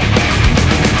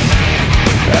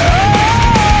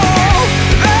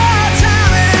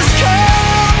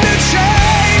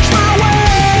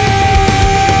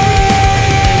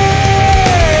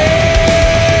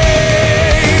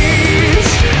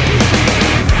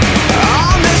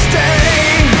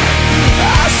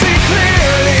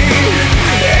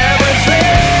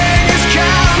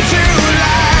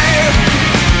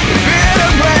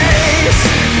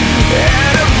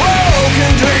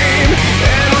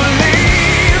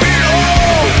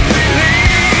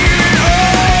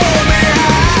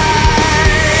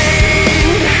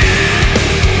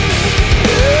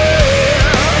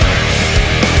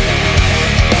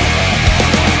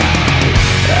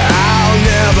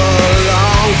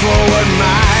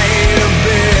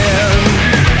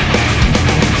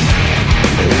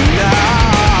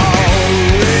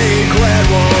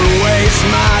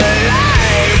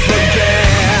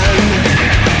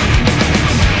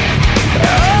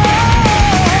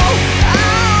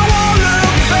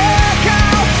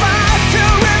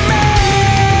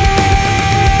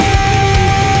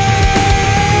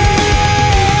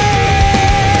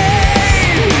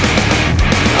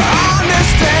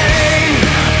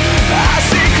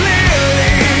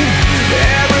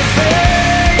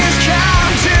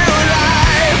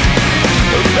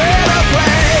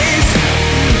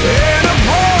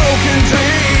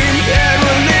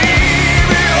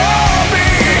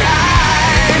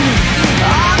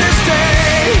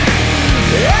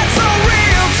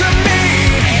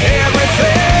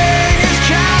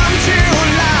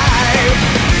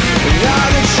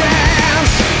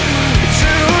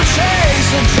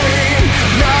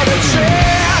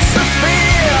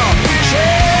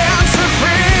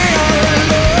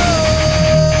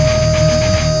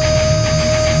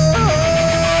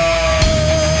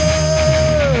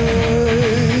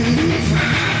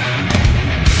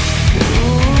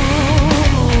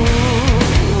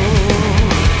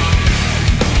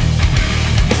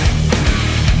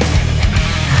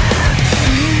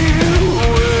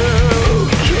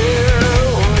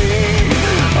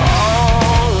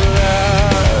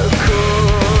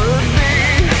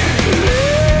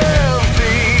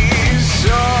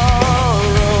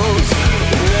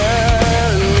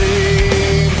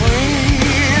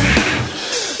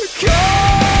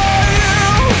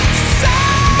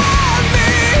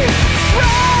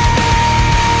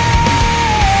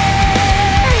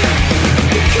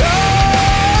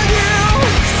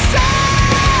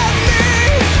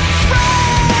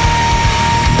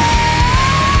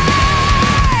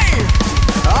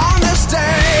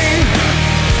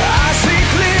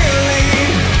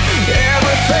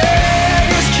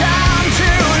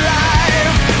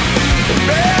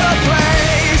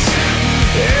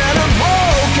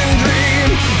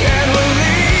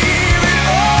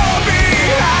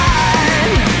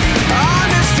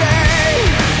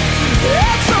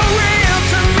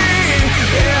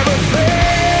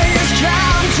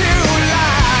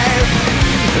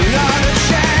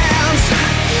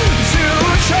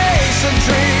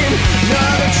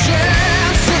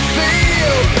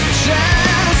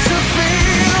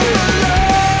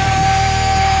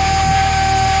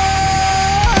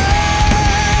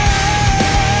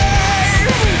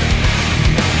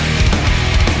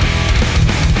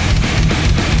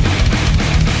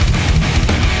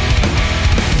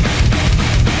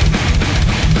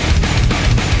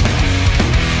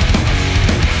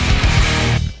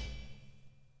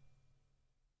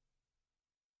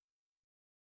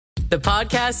 The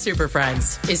Podcast Super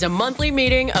Friends is a monthly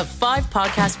meeting of 5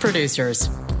 podcast producers.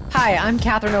 Hi, I'm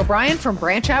Katherine O'Brien from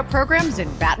Branch Out Programs in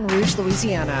Baton Rouge,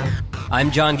 Louisiana.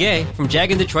 I'm John Gay from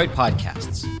Jag and Detroit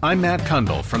Podcasts. I'm Matt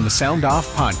Kundle from the Sound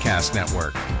Off Podcast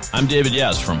Network. I'm David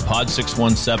Yaz from Pod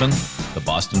 617, the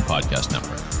Boston Podcast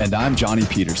Network. And I'm Johnny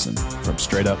Peterson from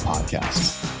Straight Up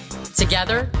Podcasts.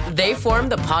 Together, they form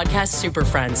the Podcast Super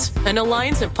Friends, an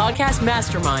alliance of podcast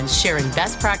masterminds sharing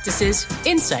best practices,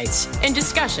 insights, and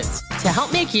discussions to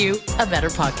help make you a better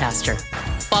podcaster.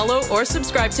 Follow or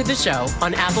subscribe to the show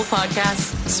on Apple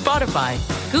Podcasts, Spotify,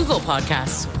 Google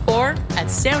Podcasts, or at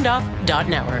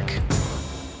soundoff.network.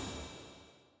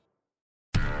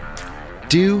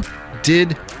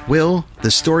 Did, Will, the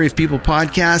Story of People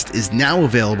podcast is now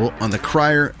available on the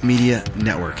Crier Media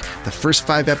Network. The first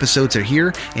 5 episodes are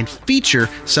here and feature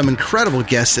some incredible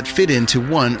guests that fit into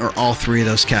one or all 3 of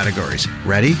those categories.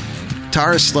 Ready?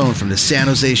 Tara Sloan from the San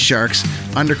Jose Sharks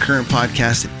Undercurrent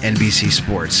podcast at NBC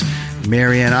Sports.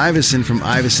 Marianne Iveson from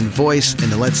Iveson Voice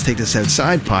and the Let's Take This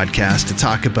Outside podcast to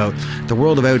talk about the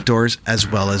world of outdoors as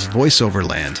well as voiceover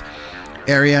land.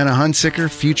 Ariana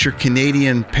Hunsicker, future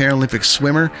Canadian Paralympic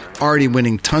swimmer, already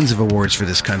winning tons of awards for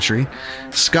this country.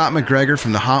 Scott McGregor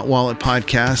from the Hot Wallet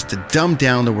podcast to dumb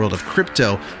down the world of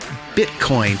crypto,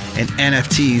 Bitcoin, and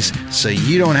NFTs so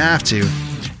you don't have to.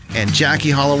 And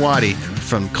Jackie Holowati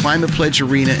from Climate Pledge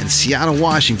Arena in Seattle,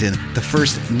 Washington, the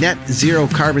first net zero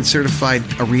carbon certified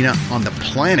arena on the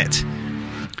planet.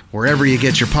 Wherever you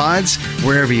get your pods,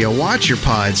 wherever you watch your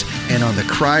pods, and on the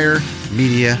Crier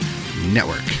Media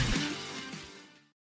Network.